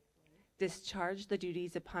and faithfully discharge the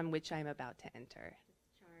duties upon which I am about to enter.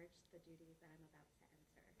 discharge the duties that I'm about to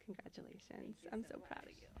enter. Congratulations. Thank you I'm so so much. proud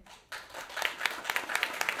of you.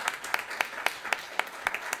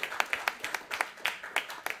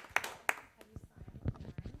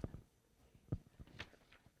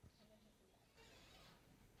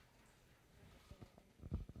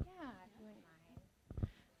 Yeah, if you wouldn't mind.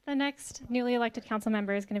 The next newly elected council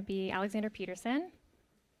member is going to be Alexander Peterson.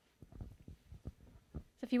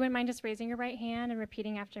 So if you wouldn't mind just raising your right hand and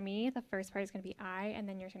repeating after me, the first part is going to be I, and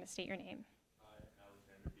then you're going to state your name.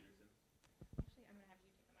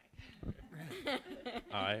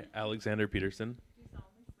 I, Alexander Peterson,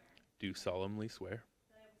 Do solemnly swear do solemnly swear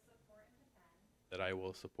that I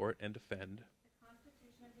will support and defend the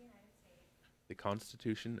Constitution of the United States the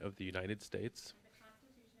Constitution of the United States and the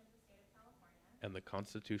Constitution of the State of California and the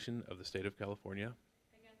Constitution of the State of California against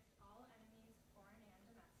all enemies, foreign and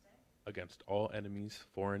domestic, against all enemies,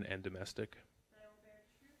 foreign and domestic, that I will bear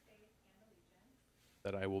true faith and allegiance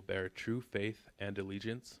that I will bear true faith and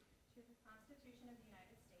allegiance to the Constitution of the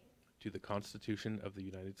United States to the Constitution of the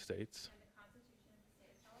United States and the Constitution of the State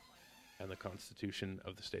of California, and the Constitution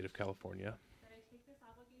of the State of California,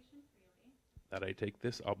 that I take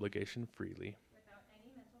this obligation freely without any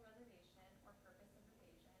mental reservation or purpose of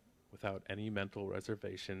evasion, without any mental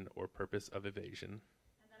reservation or purpose of evasion,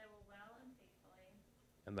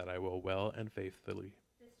 and that I will well and faithfully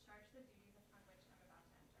discharge the duties upon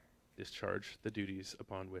which I'm about to enter. discharge the duties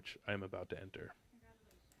upon which I am about to enter.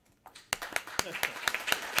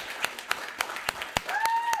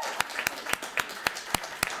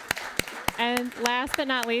 And last but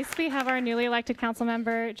not least, we have our newly elected council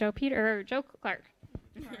member, Joe Clark.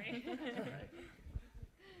 Sorry. If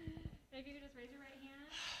you could just raise your right hand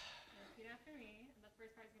and repeat after me. And the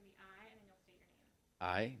first part is going to be I, and then you'll state your name.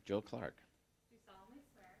 I, Joe Clark, Do solemnly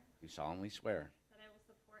swear do solemnly swear that I will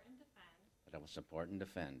support and defend that I will support and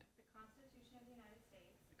defend the Constitution of the United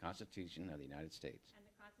States the Constitution of the United States and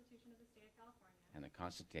the Constitution of the State of California and the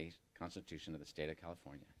Constitution of the State of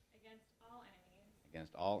California against all enemies,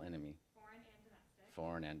 against all enemy, foreign and domestic,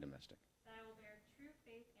 foreign and domestic, that I will bear true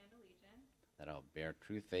faith and allegiance that I will bear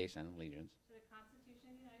true faith and allegiance to the Constitution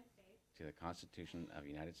of the United States to the Constitution of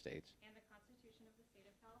the United States and the Constitution of the State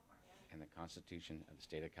of California, and the Constitution of the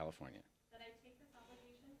State of California, that I take this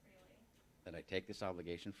obligation freely that I take this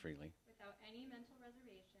obligation freely without any mental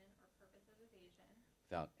reservation or purpose of evasion,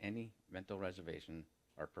 without any mental reservation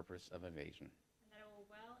or purpose of evasion, and that I will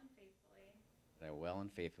well and faithfully that I will well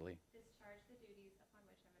and faithfully discharge the duties upon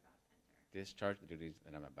which I'm about to enter. discharge the duties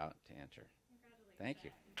that I'm about to enter. Congratulations. Thank you.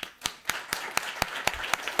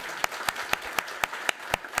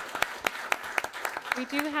 We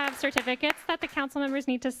do have certificates that the council members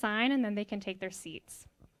need to sign, and then they can take their seats.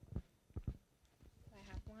 I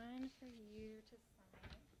have one for you to sign here.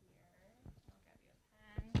 I'll grab you a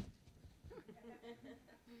pen.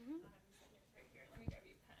 Right here. Let me grab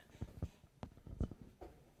you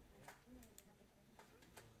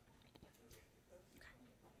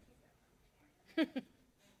a pen.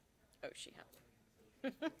 Oh, she helped.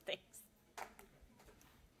 Thanks.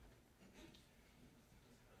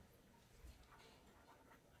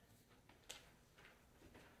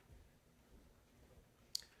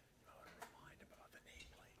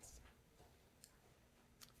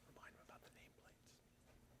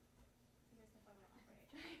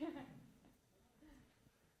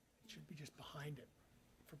 It should be just behind it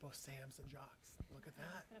for both Sams and Jocks. Look at that.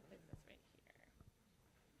 I'm gonna put this right here.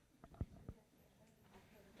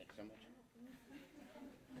 Thanks so much.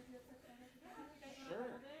 Sure,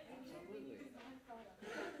 absolutely. And then,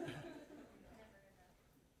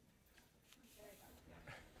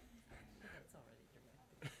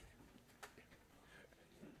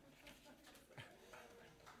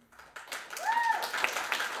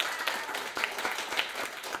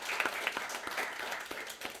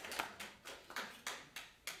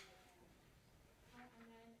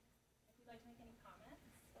 if you'd like to make any comments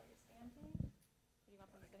while you're standing, or you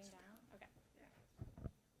want them sitting down? Okay.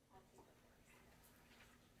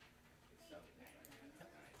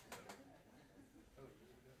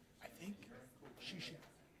 I think she should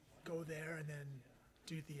go there and then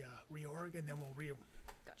do the reorg, and then we'll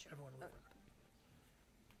Gotcha. everyone will.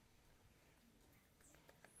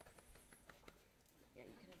 Yeah,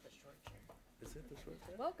 you can have the short chair. Is it the short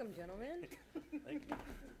chair? Welcome, gentlemen. Thank you.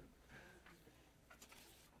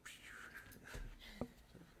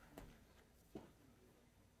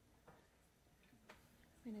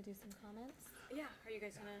 I'm gonna do some comments. Yeah, are you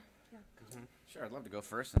guys gonna? Sure, I'd love to go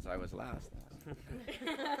first since I was last.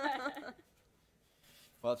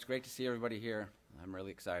 Well, it's great to see everybody here. I'm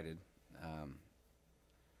really excited. I'm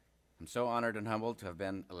so honored and humbled to have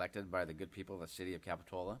been elected by the good people of the city of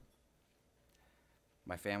Capitola.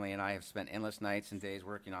 My family and I have spent endless nights and days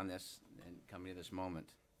working on this and coming to this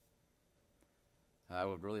moment. I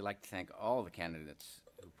would really like to thank all the candidates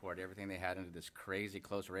who poured everything they had into this crazy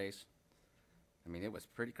close race. I mean, it was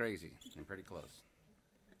pretty crazy and pretty close.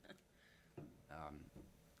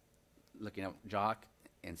 Looking at Jock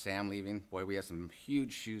and Sam leaving, boy, we have some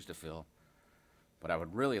huge shoes to fill. But I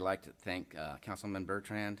would really like to thank Councilman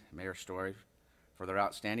Bertrand, Mayor Story, for their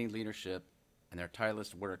outstanding leadership and their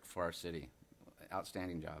tireless work for our city.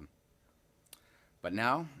 Outstanding job. But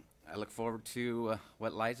now, I look forward to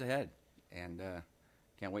what lies ahead, and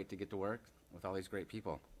can't wait to get to work with all these great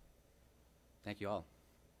people. Thank you all.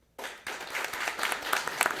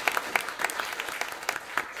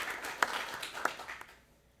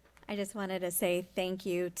 I just wanted to say thank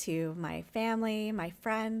you to my family, my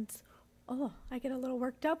friends. Oh, I get a little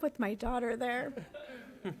worked up with my daughter there.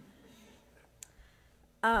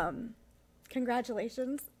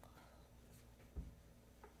 Congratulations.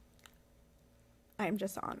 I'm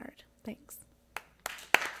just honored. Thanks.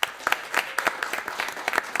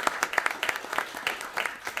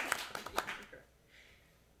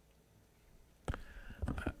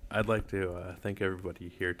 I'd like to thank everybody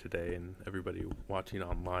here today and everybody watching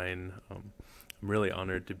online. I'm really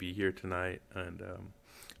honored to be here tonight and to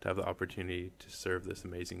have the opportunity to serve this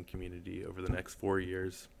amazing community over the next 4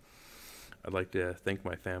 years. I'd like to thank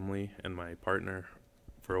my family and my partner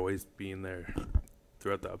for always being there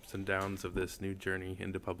throughout the ups and downs of this new journey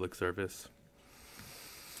into public service.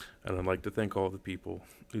 And I'd like to thank all the people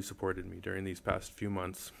who supported me during these past few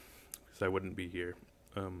months, because I wouldn't be here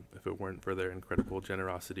if it weren't for their incredible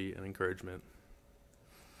generosity and encouragement.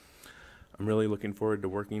 I'm really looking forward to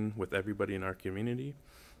working with everybody in our community,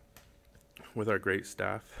 with our great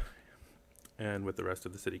staff, and with the rest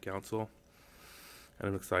of the City Council. And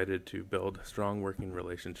I'm excited to build strong working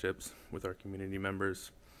relationships with our community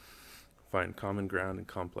members, find common ground in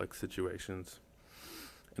complex situations,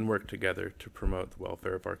 and work together to promote the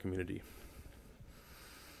welfare of our community.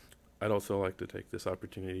 I'd also like to take this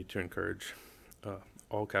opportunity to encourage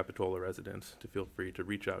all Capitola residents to feel free to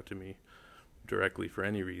reach out to me directly for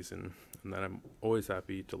any reason, and that I'm always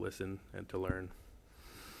happy to listen and to learn.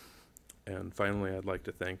 And finally, I'd like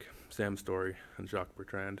to thank Sam Story and Jacques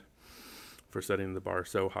Bertrand for setting the bar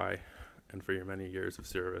so high and for your many years of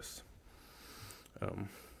service.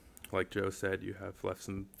 Like Joe said, you have left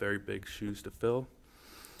some very big shoes to fill,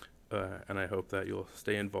 and I hope that you'll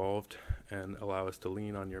stay involved and allow us to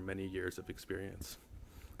lean on your many years of experience.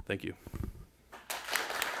 Thank you.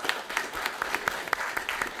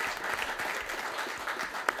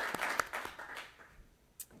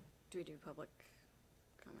 Do we do public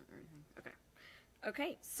comment or anything? Okay.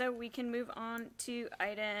 Okay, so we can move on to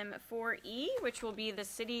item 4E, which will be the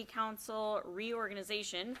City Council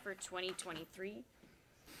reorganization for 2023.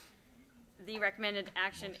 The recommended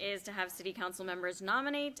action is to have City Council members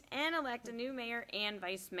nominate and elect a new mayor and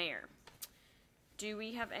vice mayor. Do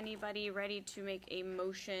we have anybody ready to make a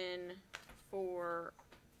motion for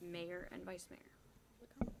mayor and vice mayor?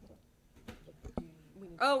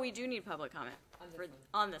 Oh, we do need public comment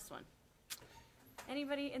on this one.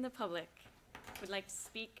 Anybody in the public would like to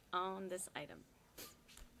speak on this item?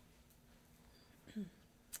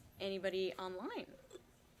 Anybody online?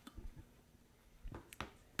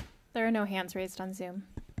 There are no hands raised on Zoom.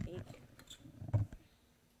 Thank you.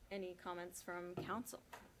 Any comments from council?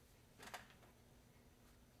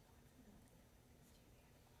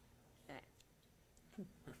 Okay.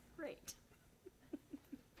 Great.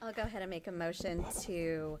 I'll go ahead and make a motion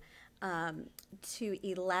to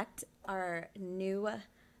elect our new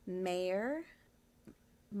mayor,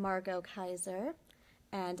 Margot Kaiser,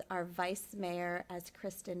 and our vice mayor as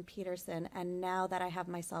Kristen Peterson. And now that I have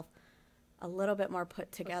myself a little bit more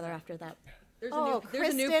put together after that. There's a new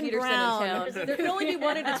Kristen Peterson Brown. in town. There can only be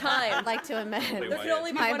one at a time. I'd like to amend There can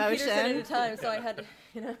only be my one motion. Peterson at a time, so I had to,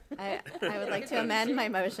 you know. I would like to amend my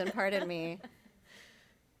motion, pardon me.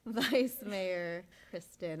 Vice Mayor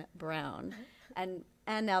Kristen Brown. And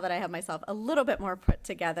now that I have myself a little bit more put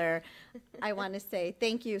together, I want to say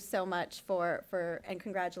thank you so much and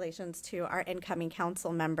congratulations to our incoming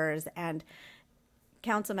council members and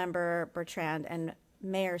Councilmember Bertrand and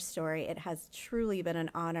Mayor Story. It has truly been an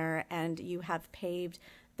honor, and you have paved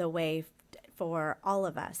the way for all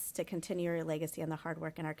of us to continue your legacy and the hard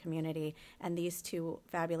work in our community. And these two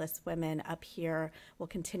fabulous women up here will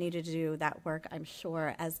continue to do that work, I'm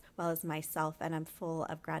sure, as well as myself, and I'm full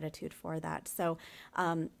of gratitude for that. So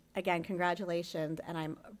again, congratulations, and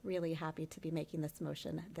I'm really happy to be making this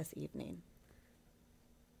motion this evening.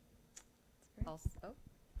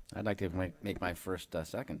 I'd like to make my first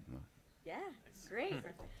second. Yeah, great.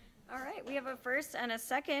 All right, we have a first and a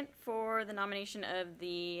second for the nomination of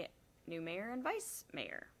the new mayor and vice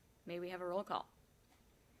mayor. May we have a roll call?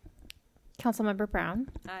 Councilmember Brown.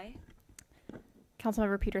 Aye.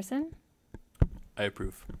 Councilmember Peterson. I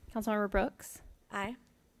approve. Councilmember Brooks. Aye.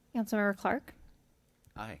 Councilmember Clark.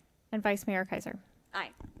 Aye. And Vice Mayor Kaiser.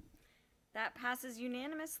 Aye. That passes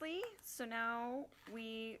unanimously. So now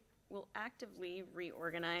we will actively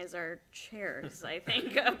reorganize our chairs, I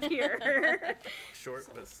think, up here. Short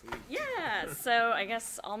but sweet. Yeah, so I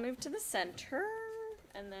guess I'll move to the center,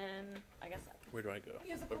 and then I guess Where do I go?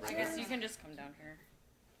 I guess you can just come down here.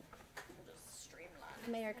 We'll just streamline.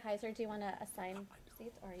 Mayor Kaiser, do you want to assign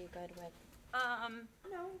seats, or are you good with?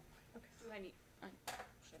 No. Okay. Do I need?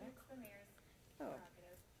 Should I? Oh.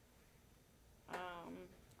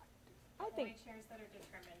 I think chairs that are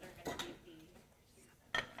determined are going to be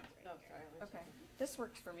the. Okay. This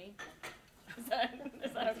works for me. Is that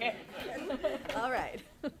okay? All right.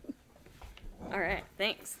 All right.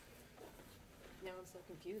 Thanks. Now I'm so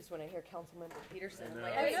confused when I hear Councilmember Peterson. I'm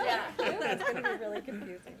like, Oh, yeah. It's going to be really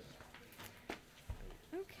confusing.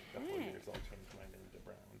 Okay. I'll change my name to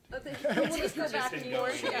Brown. We'll just go back to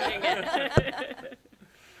yours.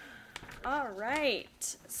 All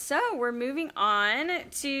right. So we're moving on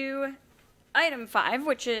to item 5,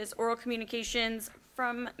 which is oral communications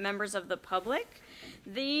from members of the public.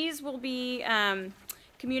 These will be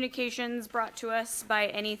communications brought to us by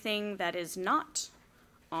anything that is not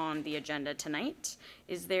on the agenda tonight.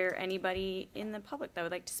 Is there anybody in the public that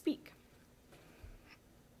would like to speak?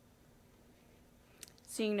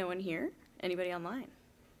 Seeing no one here. Anybody online?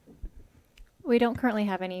 We don't currently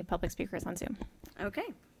have any public speakers on Zoom.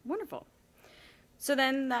 Okay, wonderful. So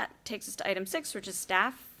then that takes us to item 6, which is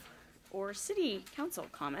staff or city council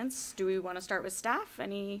comments. Do we want to start with staff?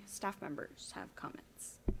 Any staff members have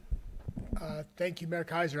comments? Thank you, Mayor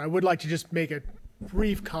Kaiser. I would like to just make a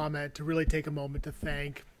brief comment to really take a moment to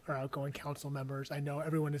thank our outgoing council members. I know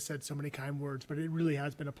everyone has said so many kind words, but it really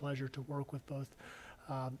has been a pleasure to work with both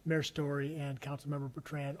Mayor Story and Councilmember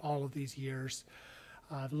Bertrand all of these years.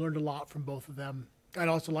 I've learned a lot from both of them. I'd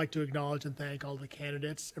also like to acknowledge and thank all the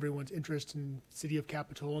candidates, everyone's interest in the city of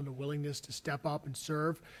Capitola and the willingness to step up and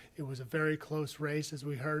serve. It was a very close race, as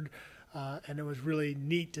we heard, and it was really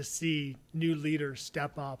neat to see new leaders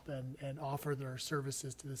step up and offer their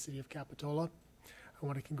services to the city of Capitola. I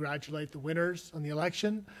want to congratulate the winners on the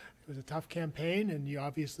election. It was a tough campaign, and you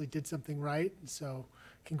obviously did something right, so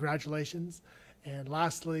congratulations. And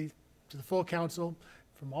lastly, to the full council,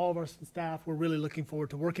 from all of our staff, we're really looking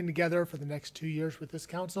forward to working together for the next 2 years with this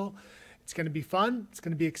council. It's going to be fun, it's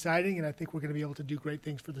going to be exciting, and I think we're going to be able to do great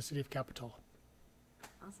things for the city of Capitola.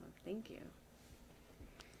 Awesome, thank you.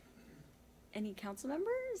 Any council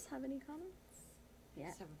members have any comments? Yeah.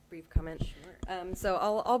 Just have a brief comment. Sure. So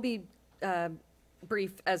I'll be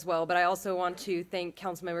brief as well, but I also want to thank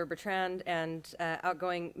Councilmember Bertrand and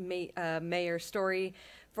outgoing Mayor Story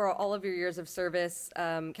for all of your years of service.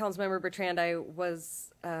 Councilmember Bertrand, I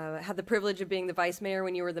had the privilege of being the vice mayor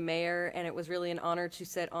when you were the mayor, and it was really an honor to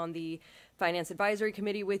sit on the Finance Advisory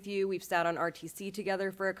Committee with you. We've sat on RTC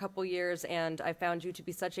together for a couple years, and I found you to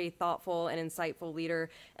be such a thoughtful and insightful leader.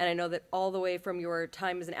 And I know that all the way from your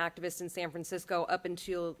time as an activist in San Francisco up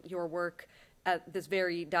until your work at this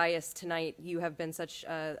very dais tonight, you have been such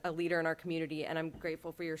a leader in our community, and I'm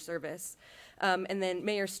grateful for your service. And then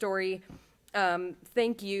Mayor Story,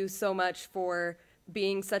 thank you so much for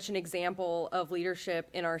being such an example of leadership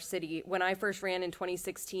in our city. When I first ran in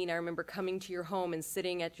 2016, I remember coming to your home and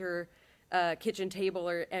sitting at your kitchen table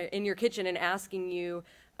or in your kitchen and asking you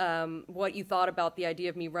what you thought about the idea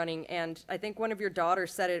of me running. And I think one of your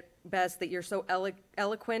daughters said it best, that you're so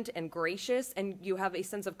eloquent and gracious, and you have a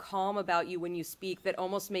sense of calm about you when you speak that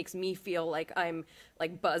almost makes me feel like I'm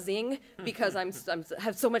like buzzing because I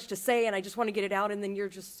have so much to say and I just want to get it out. And then you're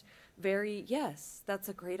just very, yes, that's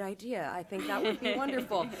a great idea. I think that would be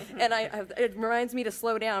wonderful. And it reminds me to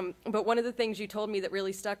slow down. But one of the things you told me that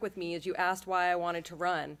really stuck with me is you asked why I wanted to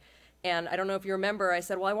run. And I don't know if you remember, I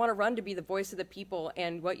said, well, I want to run to be the voice of the people.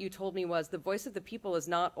 And what you told me was the voice of the people is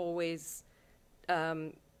not always,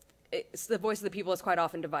 the voice of the people is quite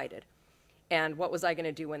often divided. And what was I going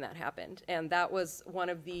to do when that happened? And that was one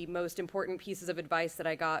of the most important pieces of advice that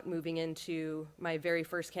I got moving into my very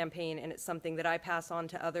first campaign. And it's something that I pass on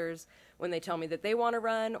to others when they tell me that they want to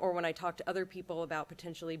run, or when I talk to other people about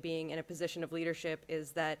potentially being in a position of leadership, is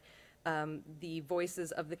that the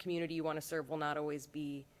voices of the community you want to serve will not always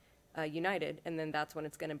be united. And then that's when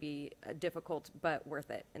it's going to be difficult, but worth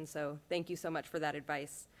it. And so thank you so much for that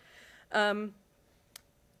advice.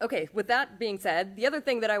 Okay, with that being said, the other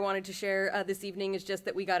thing that I wanted to share this evening is just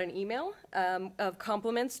that we got an email of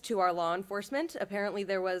compliments to our law enforcement. Apparently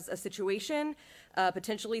there was a situation,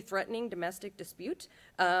 potentially threatening domestic dispute,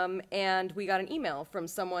 and we got an email from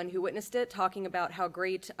someone who witnessed it talking about how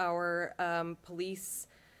great our police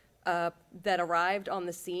that arrived on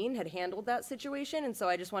the scene had handled that situation. And so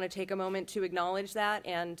I just want to take a moment to acknowledge that,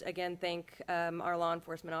 and again thank our law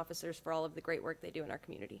enforcement officers for all of the great work they do in our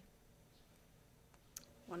community.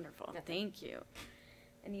 Wonderful, thank you.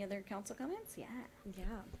 Any other council comments? Yeah.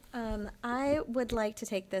 I would like to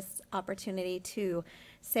take this opportunity to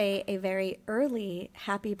say a very early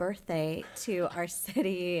happy birthday to our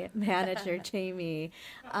city manager, Jamie.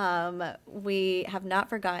 We have not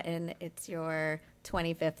forgotten it's your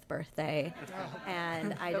 25th birthday,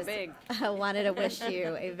 and I just wanted to wish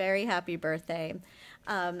you a very happy birthday.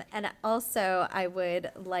 And also, I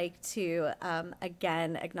would like to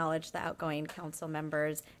again acknowledge the outgoing council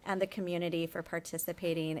members and the community for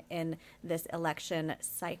participating in this election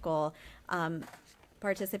cycle.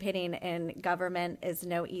 Participating in government is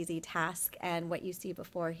no easy task, and what you see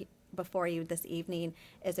before you this evening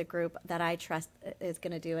is a group that I trust is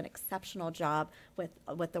going to do an exceptional job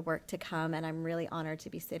with the work to come, and I'm really honored to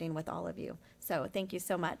be sitting with all of you. So thank you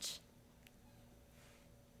so much.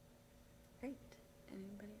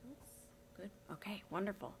 Anybody else? Good. Okay,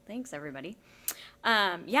 wonderful. Thanks, everybody.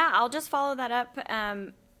 Yeah, I'll just follow that up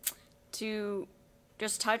to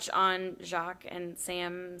just touch on Jacques and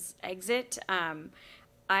Sam's exit.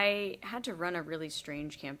 I had to run a really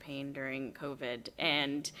strange campaign during COVID,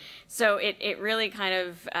 and so it really kind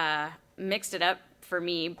of mixed it up for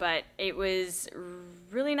me, but it was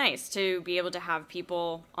really nice to be able to have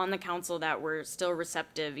people on the council that were still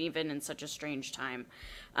receptive even in such a strange time.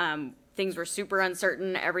 Things were super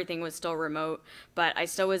uncertain, everything was still remote, but I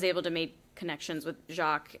still was able to make connections with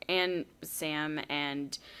Jacques and Sam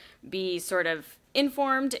and be sort of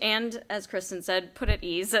informed and, as Kristen said, put at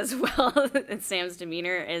ease as well. Sam's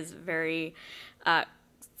demeanor is very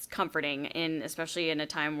it's comforting, especially in a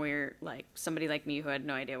time where like somebody like me who had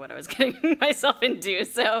no idea what I was getting myself into.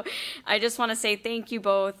 So I just want to say thank you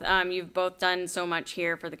both. You've both done so much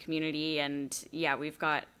here for the community, and yeah, we've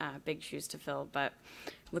got big shoes to fill, but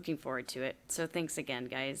looking forward to it. So thanks again,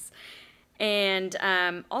 guys. And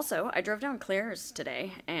also, I drove down Claire's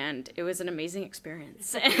today, and it was an amazing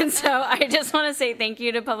experience. And so I just want to say thank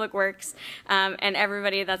you to Public Works and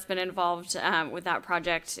everybody that's been involved with that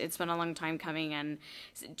project. It's been a long time coming, and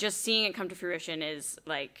just seeing it come to fruition is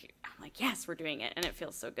like, I'm like, yes, we're doing it, and it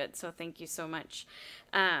feels so good. So thank you so much.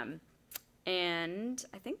 And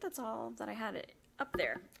I think that's all that I had up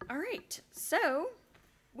there. All right, so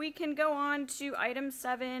we can go on to item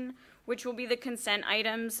 7, which will be the consent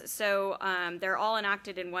items. So they're all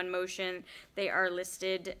enacted in one motion. They are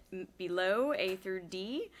listed below, A through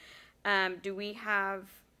D. Do we have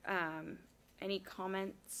any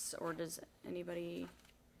comments, or does anybody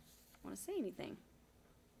want to say anything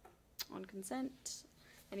on consent?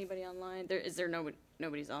 Anybody online?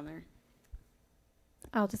 Nobody's on there?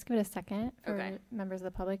 I'll just give it a second for Okay. members of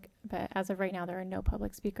the public, but as of right now, there are no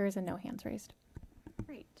public speakers and no hands raised.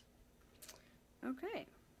 Great. Okay.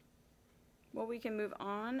 Well, we can move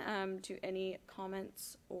on to any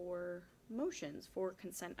comments or motions for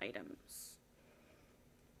consent items.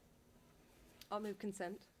 I'll move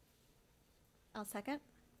consent. I'll second.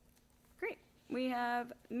 Great. We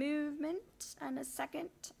have movement and a second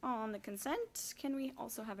on the consent. Can we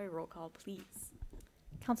also have a roll call, please?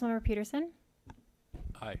 Councilmember Peterson?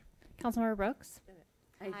 Aye. Councilmember Brooks?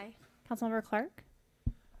 Aye. Councilmember Clark?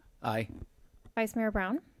 Aye. Vice Mayor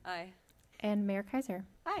Brown? Aye. And Mayor Kaiser?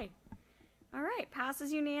 Aye. All right,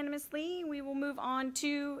 passes unanimously. We will move on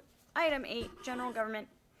to item 8, general government.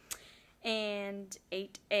 And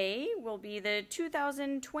 8A will be the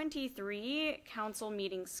 2023 council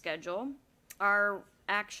meeting schedule. Our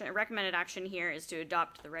recommended action here is to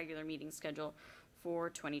adopt the regular meeting schedule for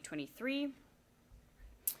 2023.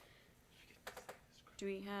 Do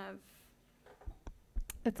we have?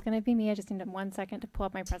 It's going to be me. I just need 1 second to pull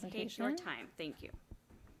up my presentation. Take your time. Thank you.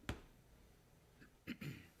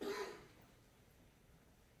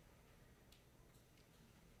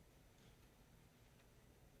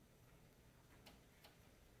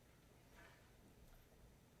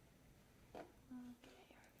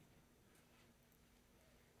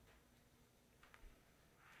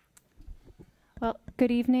 Well, good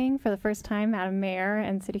evening for the first time, Madam Mayor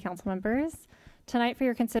and City Council members. Tonight for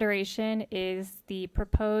your consideration is the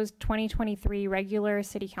proposed 2023 regular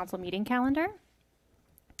City Council meeting calendar.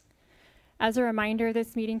 As a reminder,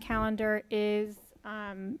 this meeting calendar is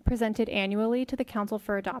presented annually to the Council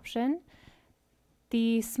for adoption.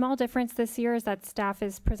 The small difference this year is that staff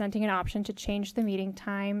is presenting an option to change the meeting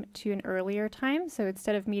time to an earlier time. So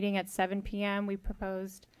instead of meeting at 7 p.m., we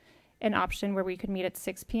proposed an option where we could meet at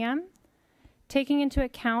 6 p.m. Taking into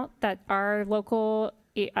account that our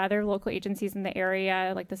other local agencies in the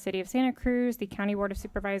area, like the City of Santa Cruz, the County Board of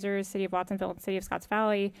Supervisors, City of Watsonville, and City of Scotts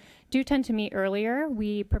Valley, do tend to meet earlier,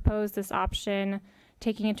 we propose this option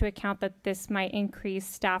taking into account that this might increase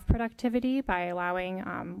staff productivity by allowing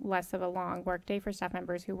less of a long workday for staff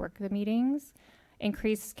members who work the meetings,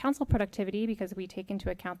 increase council productivity because we take into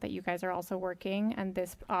account that you guys are also working, and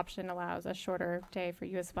this option allows a shorter day for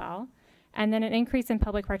you as well. And then an increase in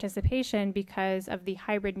public participation because of the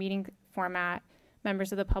hybrid meeting format.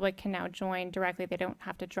 Members of the public can now join directly. They don't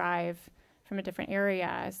have to drive from a different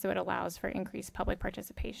area, so it allows for increased public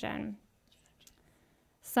participation.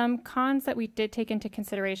 Some cons that we did take into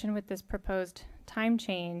consideration with this proposed time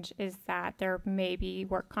change is that there may be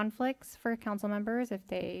work conflicts for council members if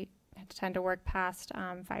they tend to work past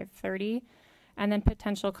 5:30, and then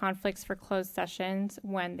potential conflicts for closed sessions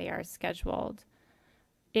when they are scheduled.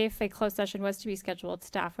 If a closed session was to be scheduled,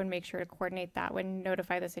 staff would make sure to coordinate that and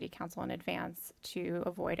notify the City Council in advance to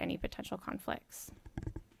avoid any potential conflicts.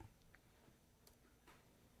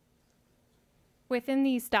 Within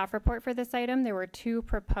the staff report for this item, there were 2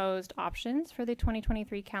 proposed options for the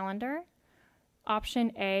 2023 calendar.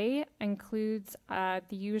 Option A includes the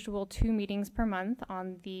usual 2 meetings per month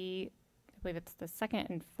on I believe it's the 2nd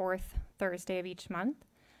and 4th Thursday of each month.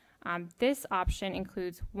 This option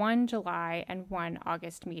includes 1 July and 1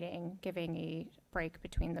 August meeting, giving a break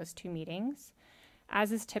between those 2 meetings.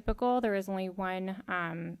 As is typical, there is only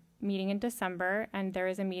 1 meeting in December, and there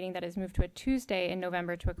is a meeting that is moved to a Tuesday in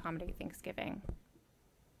November to accommodate Thanksgiving.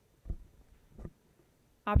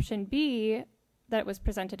 Option B, that was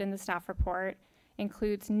presented in the staff report,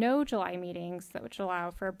 includes no July meetings, which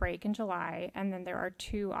allow for a break in July, and then there are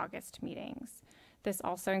 2 August meetings. This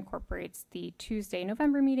also incorporates the Tuesday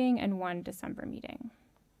November meeting and 1 December meeting.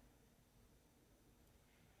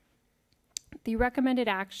 The recommended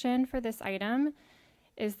action for this item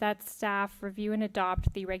is that staff review and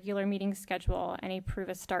adopt the regular meeting schedule and approve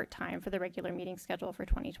a start time for the regular meeting schedule for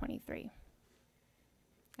 2023.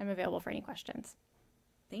 I'm available for any questions.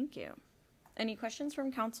 Thank you. Any questions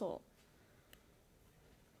from council?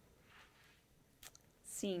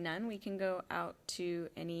 Seeing none, we can go out to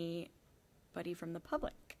anybody from the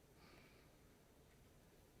public.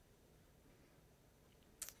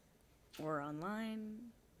 Or online.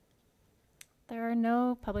 There are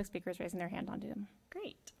no public speakers raising their hand on Zoom.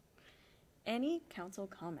 Great. Any council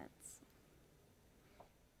comments?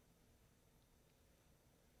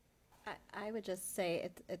 I would just say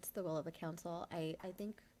it's the will of the council. I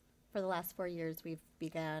think for the last 4 years we've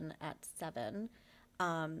began at 7.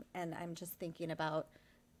 And I'm just thinking about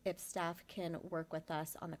if staff can work with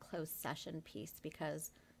us on the closed session piece,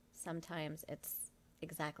 because sometimes it's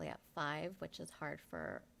exactly at 5, which is hard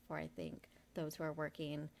for I think those who are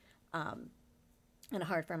working, and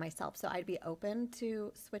hard for myself. So I'd be open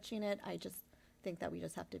to switching it. I just think that we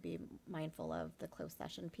just have to be mindful of the closed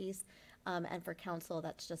session piece. And for council,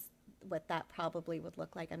 that's just what that probably would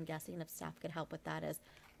look like. I'm guessing if staff could help with that is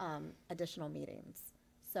additional meetings.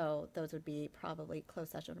 So those would be probably,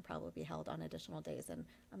 closed session would probably be held on additional days. And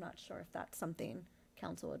I'm not sure if that's something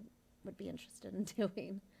council would be interested in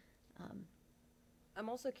doing. I'm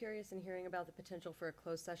also curious in hearing about the potential for a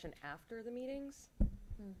closed session after the meetings.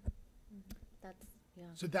 That's, yeah.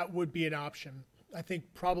 So that would be an option. I think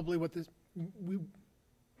probably what this,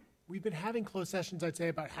 we've been having closed sessions, I'd say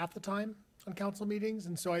about half the time on council meetings.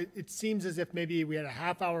 And so it seems as if maybe we had a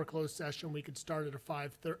half-hour closed session, we could start at a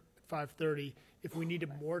 5:30. If we needed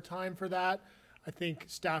more time for that, I think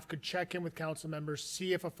staff could check in with council members,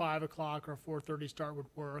 see if a 5 o'clock or a 4:30 start would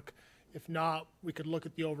work. If not, we could look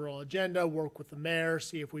at the overall agenda, work with the mayor,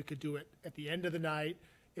 see if we could do it at the end of the night.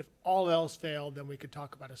 If all else failed, then we could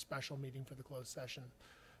talk about a special meeting for the closed session.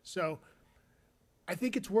 So I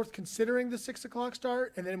think it's worth considering the 6 o'clock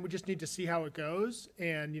start, and then we just need to see how it goes.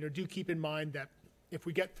 And, do keep in mind that if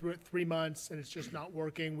we get through it 3 months and it's just not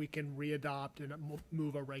working, we can readopt and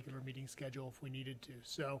move a regular meeting schedule if we needed to.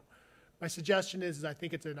 So my suggestion is I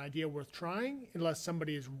think it's an idea worth trying, unless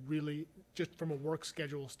somebody is really, just from a work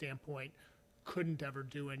schedule standpoint, couldn't ever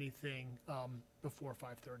do anything before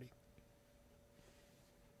 5:30.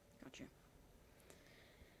 Gotcha.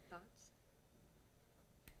 Thoughts?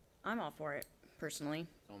 I'm all for it, personally.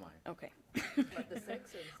 So am I. Okay. But the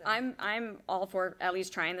 6 or the 7? I'm all for at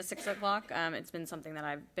least trying the 6 o'clock. It's been something that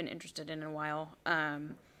I've been interested in a while.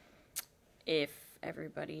 If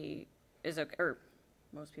everybody is okay, or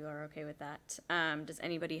most people are okay with that. Does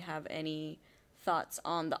anybody have any thoughts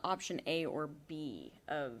on the option A or B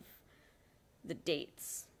of the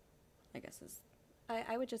dates? I guess is.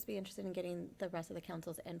 I would just be interested in getting the rest of the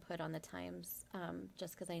council's input on the times,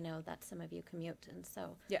 just because I know that some of you commute, and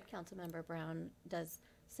so Yeah. Councilmember Brown, does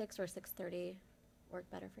 6 or 6:30 work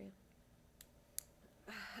better for you?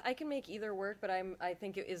 I can make either work, but I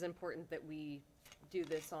think it is important that we do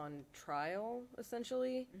this on trial,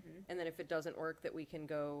 essentially, and then if it doesn't work, that we can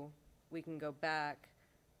go back.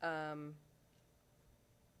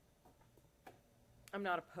 I'm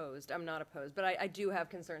not opposed, but I do have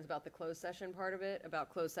concerns about the closed session part of it, about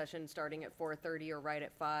closed session starting at 4:30 or right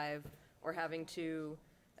at 5, or having to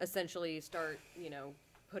essentially start,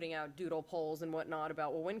 putting out doodle polls and whatnot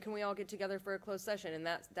about, well, when can we all get together for a closed session? And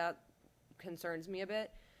that concerns me a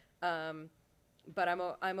bit. But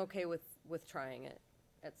I'm okay with trying it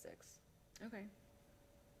at 6. Okay.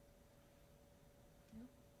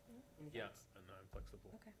 Yeah, and I'm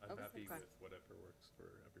flexible. Okay. I'm Okay. happy Okay. with whatever works for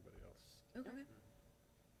everybody else. Okay.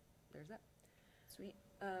 There's that. Sweet.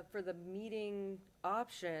 For the meeting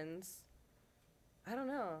options, I don't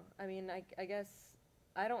know. I mean, I guess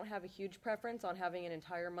I don't have a huge preference on having an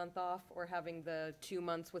entire month off or having the 2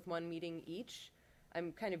 months with 1 meeting each.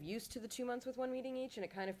 I'm kind of used to the 2 months with 1 meeting each, and it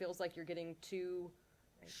kind of feels like you're getting 2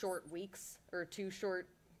 short weeks or 2 short,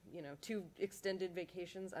 2 extended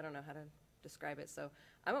vacations. I don't know how to describe it, so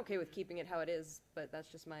I'm okay with keeping it how it is, but that's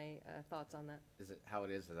just my thoughts on that. Is it how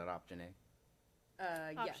it is that option A?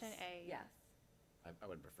 Option Yes. A, Yes. I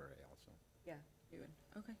would prefer A also. Yeah, you would.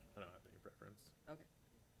 Okay. I don't have any preference. Okay.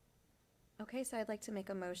 Okay, so I'd like to make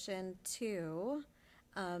a motion to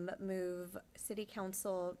move city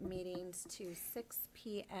council meetings to 6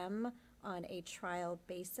 p.m. on a trial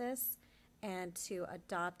basis, and to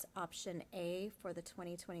adopt option A for the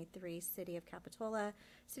 2023 City of Capitola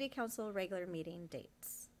City Council regular meeting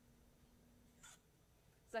dates.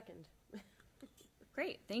 Second.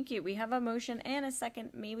 Great. Thank you. We have a motion and a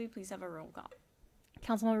second. May we please have a roll call?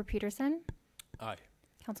 Councilmember Peterson, Aye.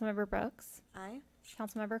 Councilmember Brooks, Aye.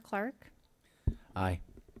 Councilmember Clark, Aye.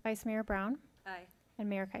 Vice Mayor Brown, Aye. And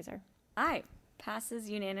Mayor Kaiser. Aye. Passes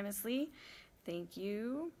unanimously. Thank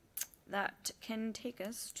you. That can take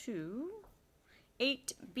us to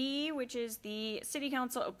 8B, which is the city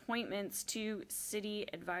council appointments to city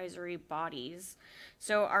advisory bodies.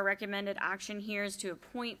 So our recommended action here is to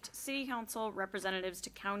appoint city council representatives to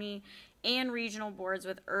county and regional boards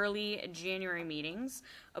with early January meetings,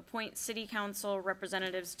 appoint city council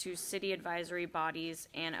representatives to city advisory bodies,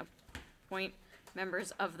 and appoint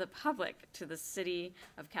members of the public to the City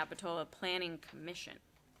of Capitola Planning Commission.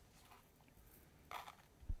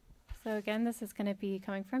 So again, this is going to be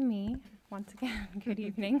coming from me. Once again, good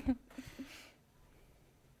evening.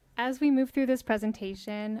 As we move through this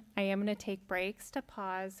presentation, I am going to take breaks to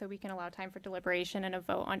pause so we can allow time for deliberation and a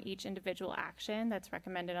vote on each individual action that's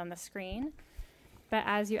recommended on the screen. But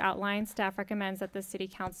as you outlined, staff recommends that the City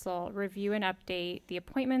Council review and update the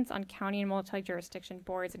appointments on county and multi-jurisdiction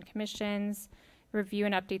boards and commissions, review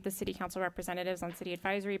and update the City Council representatives on city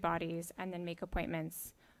advisory bodies, and then make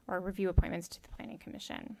appointments or review appointments to the Planning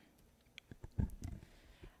Commission.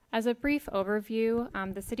 As a brief overview,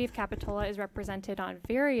 the City of Capitola is represented on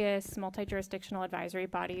various multi-jurisdictional advisory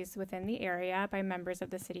bodies within the area by members of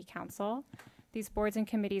the City Council. These boards and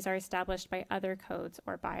committees are established by other codes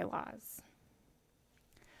or bylaws.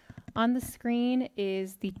 On the screen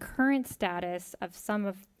is the current status of some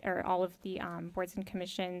of, or all of the boards and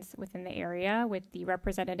commissions within the area with the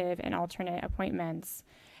representative and alternate appointments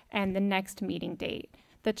and the next meeting date.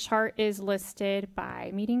 The chart is listed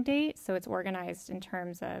by meeting date, so it's organized in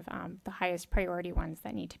terms of the highest priority ones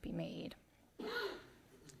that need to be made.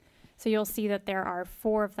 So you'll see that there are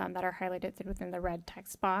 4 of them that are highlighted within the red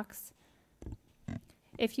text box.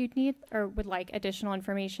 If you need or would like additional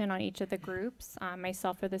information on each of the groups,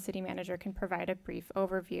 myself or the city manager can provide a brief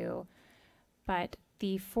overview. But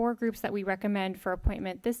the 4 groups that we recommend for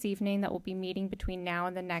appointment this evening that will be meeting between now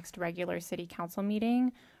and the next regular city council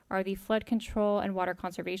meeting are the Flood Control and Water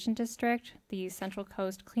Conservation District, the Central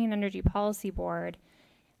Coast Clean Energy Policy Board,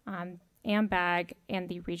 AMBAG, and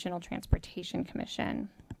the Regional Transportation Commission.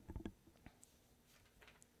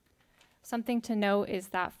 Something to note is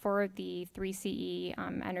that for the 3CE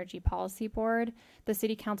Energy Policy Board, the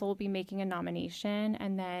City Council will be making a nomination,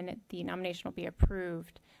 and then the nomination will be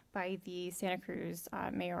approved by the Santa Cruz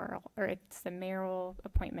mayoral, or it's the mayoral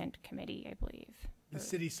appointment committee, I believe. The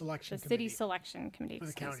city selection The committee. city selection committee, For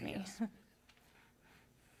the excuse county, me. yes.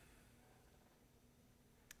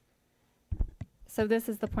 So this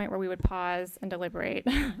is the point where we would pause and deliberate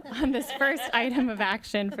on this first item of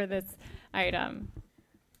action for this item.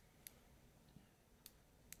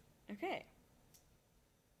 Okay.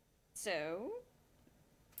 So,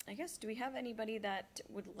 I guess, do we have anybody that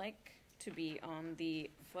would like to be on the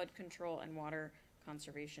Flood Control and Water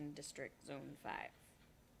Conservation District Zone 5? I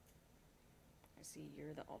see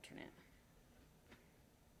you're the alternate.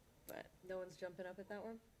 But No one's jumping up at that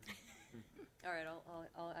one? All right,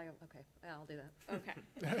 okay, I'll do that. okay.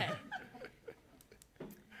 Okay.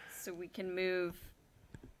 So we can move.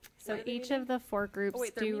 So When are they each meeting? of the 4 groups Oh,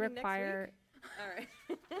 wait, they're do meeting next require, All right.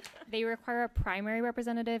 they require a primary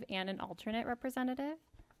representative and an alternate representative.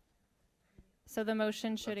 So the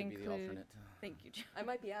motion should Love to be the include, alternate. Thank you, John. I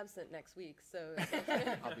might be absent next week, so.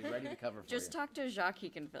 I'll be ready to cover for Just you. talk to Jacques, he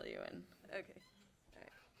can fill you in. Okay.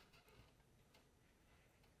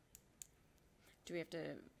 Do we have to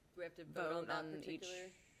Do we have to vote on that on each? particular?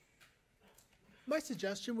 My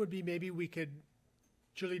suggestion would be maybe we could,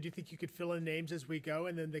 Julie, do you think you could fill in names as we go,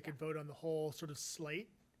 and then they could vote on the whole sort of slate?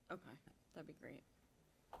 Okay, that'd be great.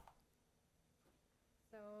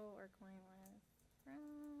 so we're going with,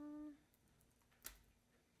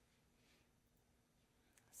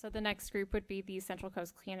 so the next group would be the Central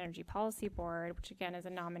Coast Clean Energy Policy Board, which again is a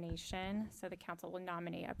nomination. So the council will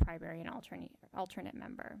nominate a primary and alternate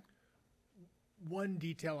member. One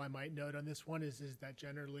detail I might note on this one is that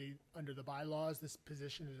generally, under the bylaws, this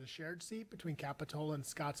position is a shared seat between Capitola and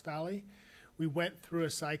Scotts Valley. We went through a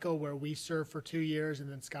cycle where we served for 2 years,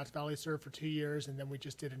 and then Scotts Valley served for 2 years, and then we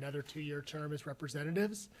just did another 2-year term as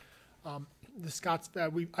representatives. I've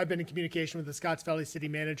been in communication with the Scotts Valley city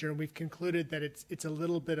manager, and we've concluded that it's a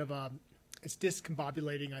little bit of it's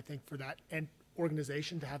discombobulating, I think, for that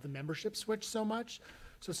organization to have the membership switch so much.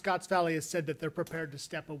 So Scotts Valley has said that they're prepared to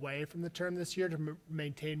step away from the term this year to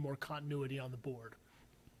maintain more continuity on the board.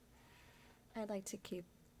 I'd like to keep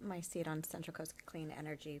my seat on Central Coast Clean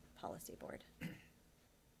Energy Policy Board.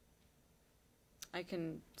 I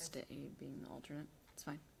can stay being the alternate. It's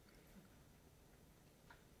fine.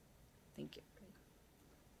 Thank you.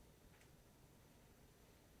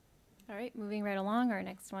 All right, moving right along, our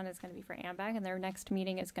next one is going to be for AMBAG, and their next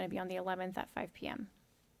meeting is going to be on the 11th at 5 p.m.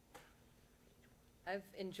 I've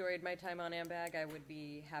enjoyed my time on AMBAG. I would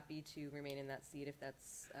be happy to remain in that seat if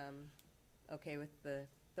that's okay with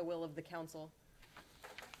the will of the council.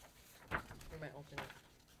 You're my alternate.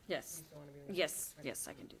 Yes. You still wanna be my Yes. alternate? Yes,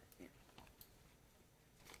 I can do that. Yeah.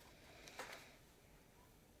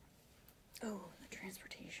 Oh, the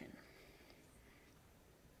transportation.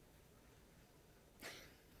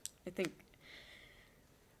 I think.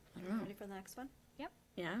 I don't know. Ready for the next one?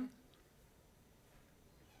 Yeah.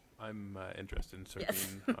 I'm interested in serving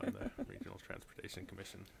Yes. on the Regional Transportation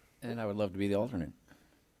Commission. And I would love to be the alternate.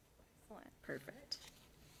 Excellent. Perfect.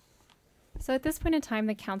 So at this point in time,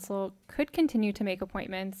 the council could continue to make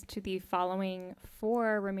appointments to the following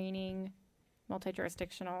 4 remaining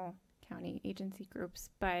multi-jurisdictional county agency groups,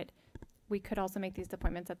 but we could also make these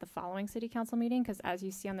appointments at the following city council meeting, because as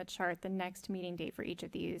you see on the chart, the next meeting date for each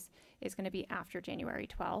of these is going to be after January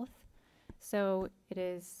 12th. So it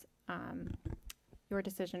is your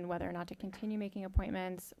decision whether or not to continue making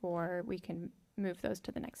appointments, or we can move those to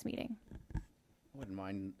the next meeting. I wouldn't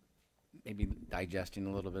mind maybe digesting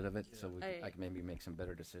a little bit of it, so I can maybe make some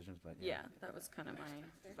better decisions, but Yeah, that was kind of my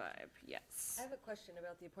vibe. Yes. I have a question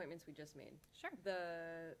about the appointments we just made. Sure.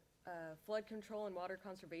 The Flood Control and Water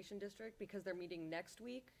Conservation District, because they're meeting next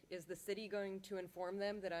week, is the city going to inform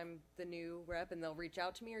them that I'm the new rep and they'll reach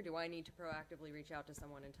out to me, or do I need to proactively reach out to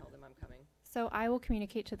someone and tell them I'm coming? So I will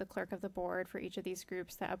communicate to the clerk of the board for each of these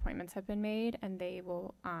groups that appointments have been made, and they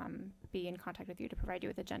will be in contact with you to provide you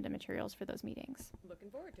with agenda materials for those meetings.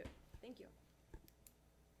 Looking forward to it. Thank you.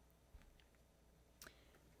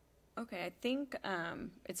 Okay, I think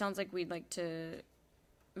it sounds like we'd like to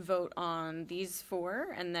vote on these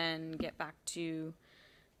 4 and then get back to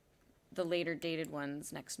the later dated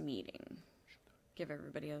ones next meeting. Give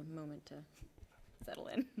everybody a moment to settle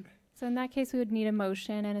in. So in that case, we would need a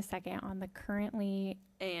motion and a second on the currently.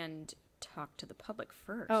 And talk to the public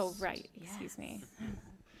first. Oh, right. Excuse me.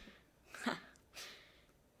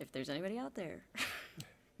 If there's anybody out there.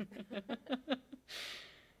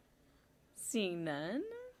 Seeing none.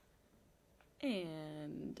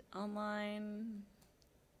 And online.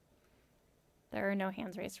 There are no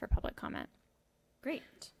hands raised for public comment.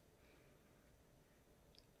 Great.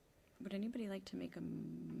 Would anybody like to make a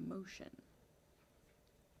motion?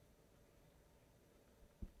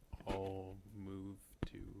 I'll move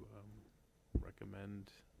to recommend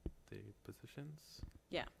the positions.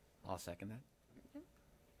 Yeah. I'll second that.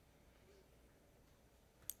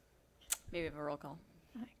 Maybe have a roll call.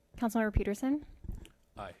 Councilmember Peterson,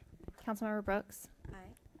 Aye. Councilmember Brooks,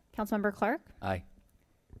 Aye. Councilmember Clark, Aye.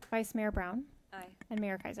 Vice Mayor Brown, Aye. and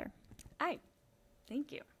Mayor Kaiser. Aye.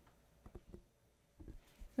 Thank you.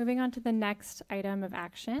 Moving on to the next item of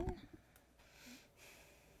action.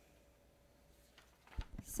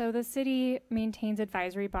 So the city maintains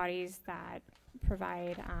advisory bodies that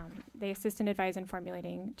provide, they assist and advise in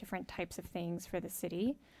formulating different types of things for the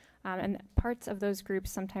city. And parts of those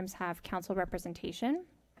groups sometimes have council representation.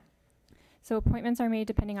 So appointments are made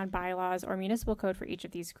depending on bylaws or municipal code for each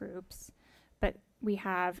of these groups. But we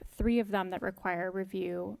have 3 of them that require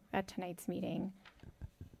review at tonight's meeting.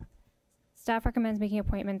 Staff recommends making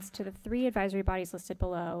appointments to the 3 advisory bodies listed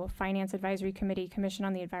below: Finance Advisory Committee, Commission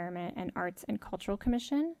on the Environment, and Arts and Cultural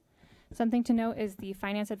Commission. Something to note is the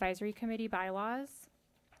Finance Advisory Committee bylaws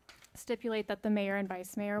stipulate that the mayor and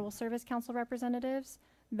vice mayor will serve as council representatives,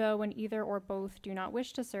 though when either or both do not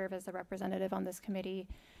wish to serve as a representative on this committee,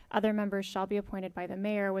 other members shall be appointed by the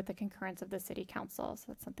mayor with the concurrence of the city council. So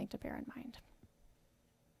that's something to bear in mind.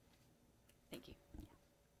 Thank you.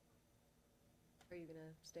 Are you going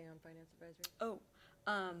to stay on Finance Advisory? Oh,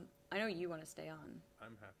 I know you want to stay on.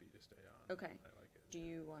 I'm happy to stay on. Okay. I like it. Do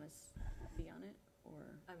you want to be on it,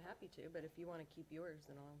 or I'm happy to, but if you want to keep yours,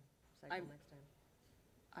 then I'll cycle next time.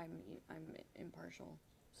 I'm impartial,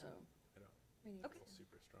 so. I don't Okay. feel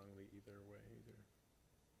super strongly either way either.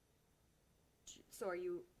 So are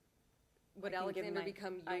you, would I can give Alexander my-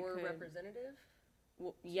 become I your could- representative?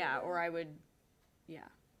 Well, yeah, or I would,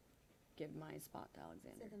 give my spot to So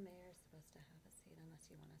Alexander. the mayor's supposed to have a seat unless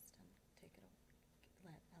you want us to take it over.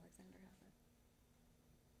 Let Alexander have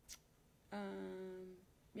it.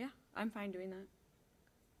 Yeah, I'm fine doing that.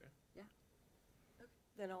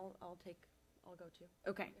 Then I'll go too.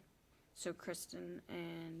 Okay. So Kristen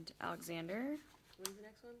and Alexander. When's the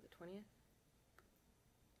next one? The 20th?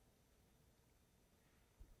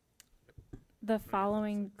 The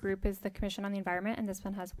following group is the Commission on the Environment, and this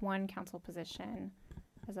one has 1 council position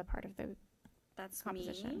as a part of the That's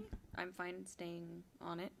composition. me. I'm fine staying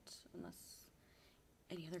on it unless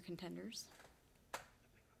any other contenders.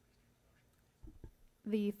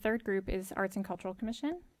 The 3rd group is Arts and Cultural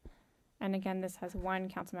Commission. And again, this has 1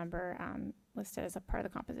 council member listed as a part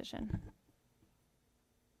of the composition.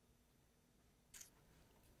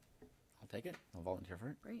 take it. I'll volunteer for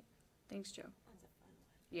it. Great. Thanks, Joe.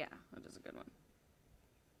 Yeah, that is a good one.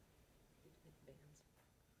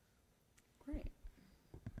 Great.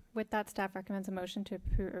 With that, staff recommends a motion to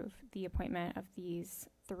approve the appointment of these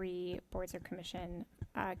 3 boards or commission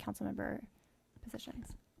council member positions.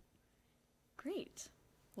 Great.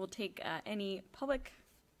 We'll take any public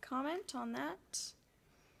comment on that.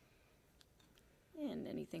 And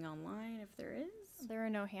anything online if there is. There are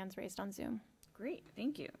no hands raised on Zoom. Great,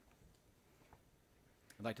 thank you.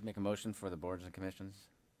 I'd like to make a motion for the boards and commissions.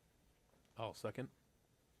 I'll second.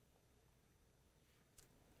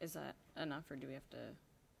 Is that enough, or do we have to?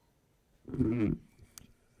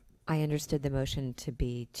 I understood the motion to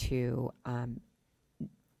be to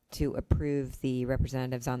approve the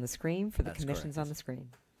representatives on the screen for the That's commissions correct. on the screen.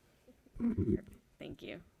 Thank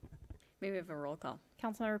you. Maybe we have a roll call.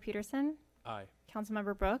 Councilmember Peterson, Aye.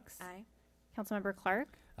 Councilmember Brooks, Aye. Councilmember Clark,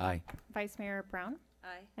 Aye. Vice Mayor Brown,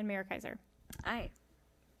 Aye. and Mayor Kaiser. Aye.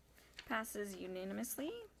 Passes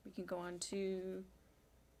unanimously. We can go on to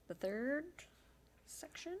the 3rd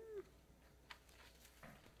section.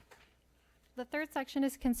 The 3rd section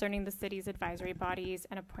is concerning the city's advisory bodies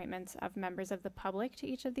and appointments of members of the public to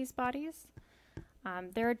each of these bodies.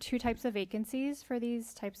 There are 2 types of vacancies for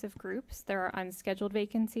these types of groups. There are unscheduled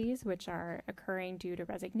vacancies, which are occurring due to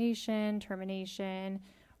resignation, termination,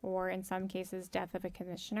 or in some cases, death of a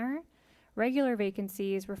commissioner. Regular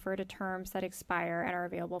vacancies refer to terms that expire and are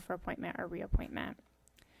available for appointment or reappointment.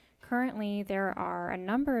 Currently, there are a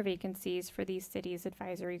number of vacancies for these cities'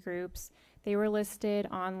 advisory groups. They were listed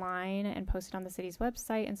online and posted on the city's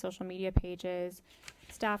website and social media pages.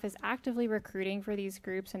 Staff is actively recruiting for these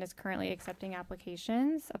groups and is currently accepting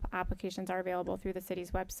applications. Applications are available through the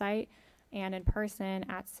city's website and in person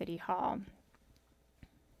at City Hall.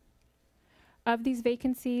 Of these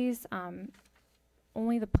vacancies,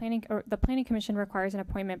 only the planning commission requires an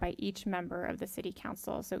appointment by each member of the city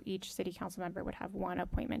council. So each city council member would have 1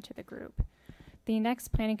 appointment to the group. The next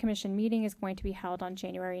planning commission meeting is going to be held on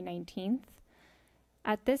January 19th.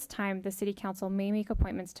 At this time, the city council may make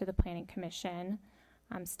appointments to the planning commission.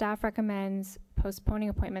 Staff recommends postponing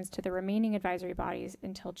appointments to the remaining advisory bodies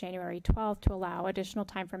until January 12th to allow additional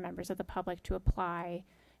time for members of the public to apply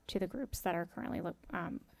to the groups that are currently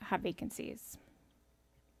have vacancies.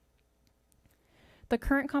 The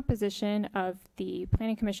current composition of the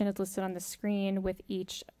Planning Commission is listed on the screen with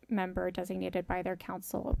each member designated by their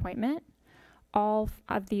council appointment. All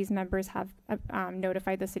of these members have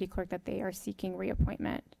notified the city clerk that they are seeking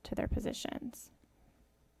reappointment to their positions.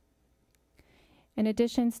 In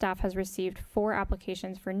addition, staff has received 4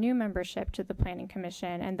 applications for new membership to the Planning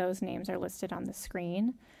Commission, and those names are listed on the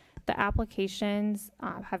screen. The applications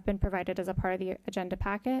have been provided as a part of the agenda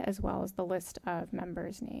packet, as well as the list of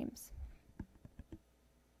members' names.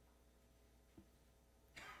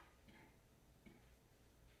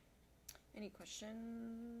 Any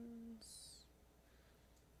questions?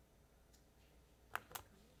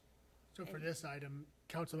 So for this item,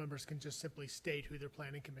 council members can just simply state who their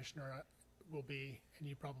planning commissioner will be, and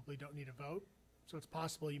you probably don't need a vote. So it's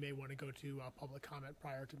possible you may want to go to public comment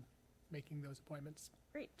prior to making those appointments.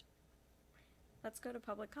 Great. Let's go to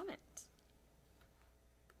public comment.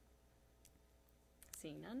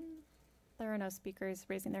 Seeing none. There are no speakers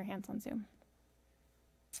raising their hands on Zoom.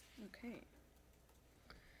 Okay.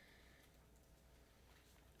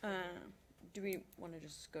 Do we want to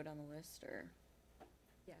just go down the list, or?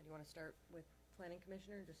 Yeah, do you want to start with planning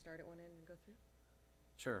commissioner, and just start at one end and go through?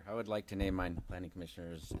 Sure. I would like to name my planning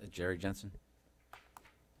commissioner as Jerry Jensen.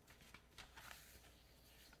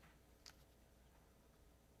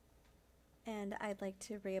 And I'd like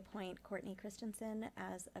to reappoint Courtney Christensen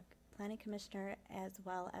as a planning commissioner as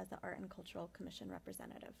well as the Art and Cultural Commission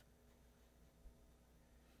representative.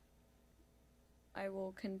 I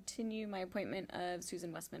will continue my appointment of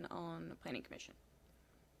Susan Westman on the Planning Commission.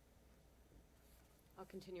 I'll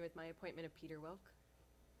continue with my appointment of Peter Wilk.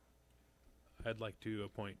 I'd like to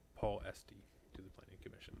appoint Paul Estee to the Planning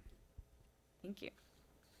Commission. Thank you.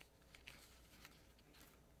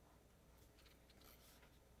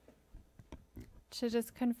 To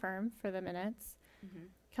just confirm for the minutes,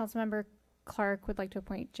 Councilmember Clark would like to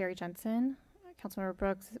appoint Jerry Jensen. Councilmember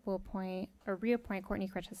Brooks will reappoint Courtney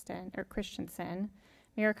Christensen.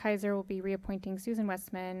 Mayor Kaiser will be reappointing Susan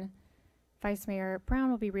Westman. Vice Mayor Brown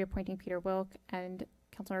will be reappointing Peter Wilk, and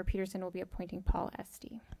Councilmember Peterson will be appointing Paul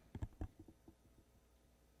Estee.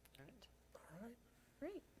 All right.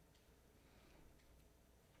 Great.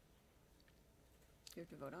 Do you have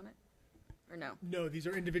to vote on it? Or no? No, these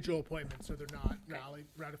are individual appointments, so they're not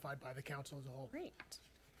ratified by the council as a whole. Great.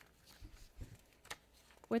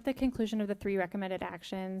 With the conclusion of the 3 recommended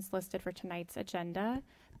actions listed for tonight's agenda,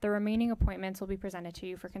 The remaining appointments will be presented to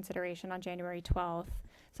you for consideration on January 12th.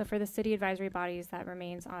 So for the city advisory bodies, that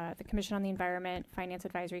remains the Commission on the Environment, Finance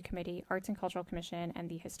Advisory Committee, Arts and Cultural Commission, and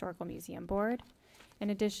the Historical Museum Board. In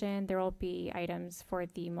addition, there will be items for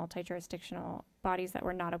the multi-jurisdictional bodies that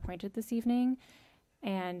were not appointed this evening.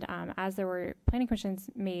 And as there were planning commissions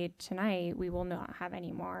made tonight, we will not have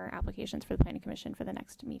any more applications for the planning commission for the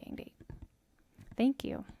next meeting date. Thank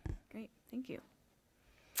you. Great, thank you.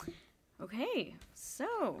 Okay,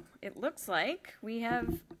 so it looks like we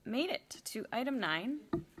have made it to item 9,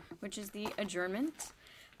 which is the adjournment.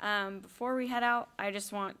 Before we head out, I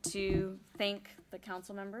just want to thank the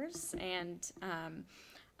council members, and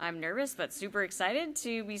I'm nervous but super excited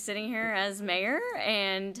to be sitting here as mayor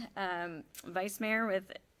and vice mayor with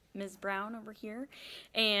Ms. Brown over here.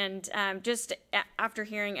 And just after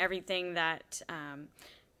hearing everything that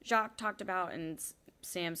Jacques talked about and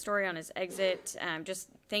Sam's story on his exit, just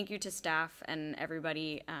thank you to staff and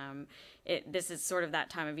everybody. This is sort of that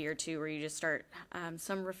time of year too where you just start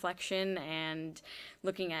some reflection and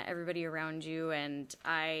looking at everybody around you, and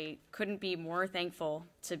I couldn't be more thankful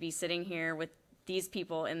to be sitting here with these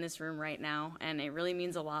people in this room right now, and it really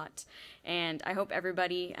means a lot. And I hope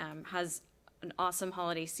everybody has an awesome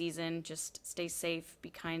holiday season. Just stay safe, be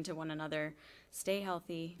kind to one another, stay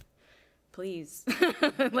healthy, please.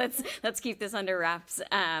 let's keep this under wraps.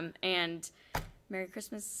 And Merry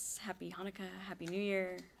Christmas, Happy Hanukkah, Happy New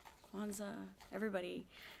Year, Kwanzaa, everybody.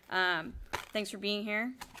 Thanks for being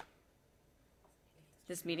here.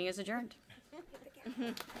 This meeting is adjourned.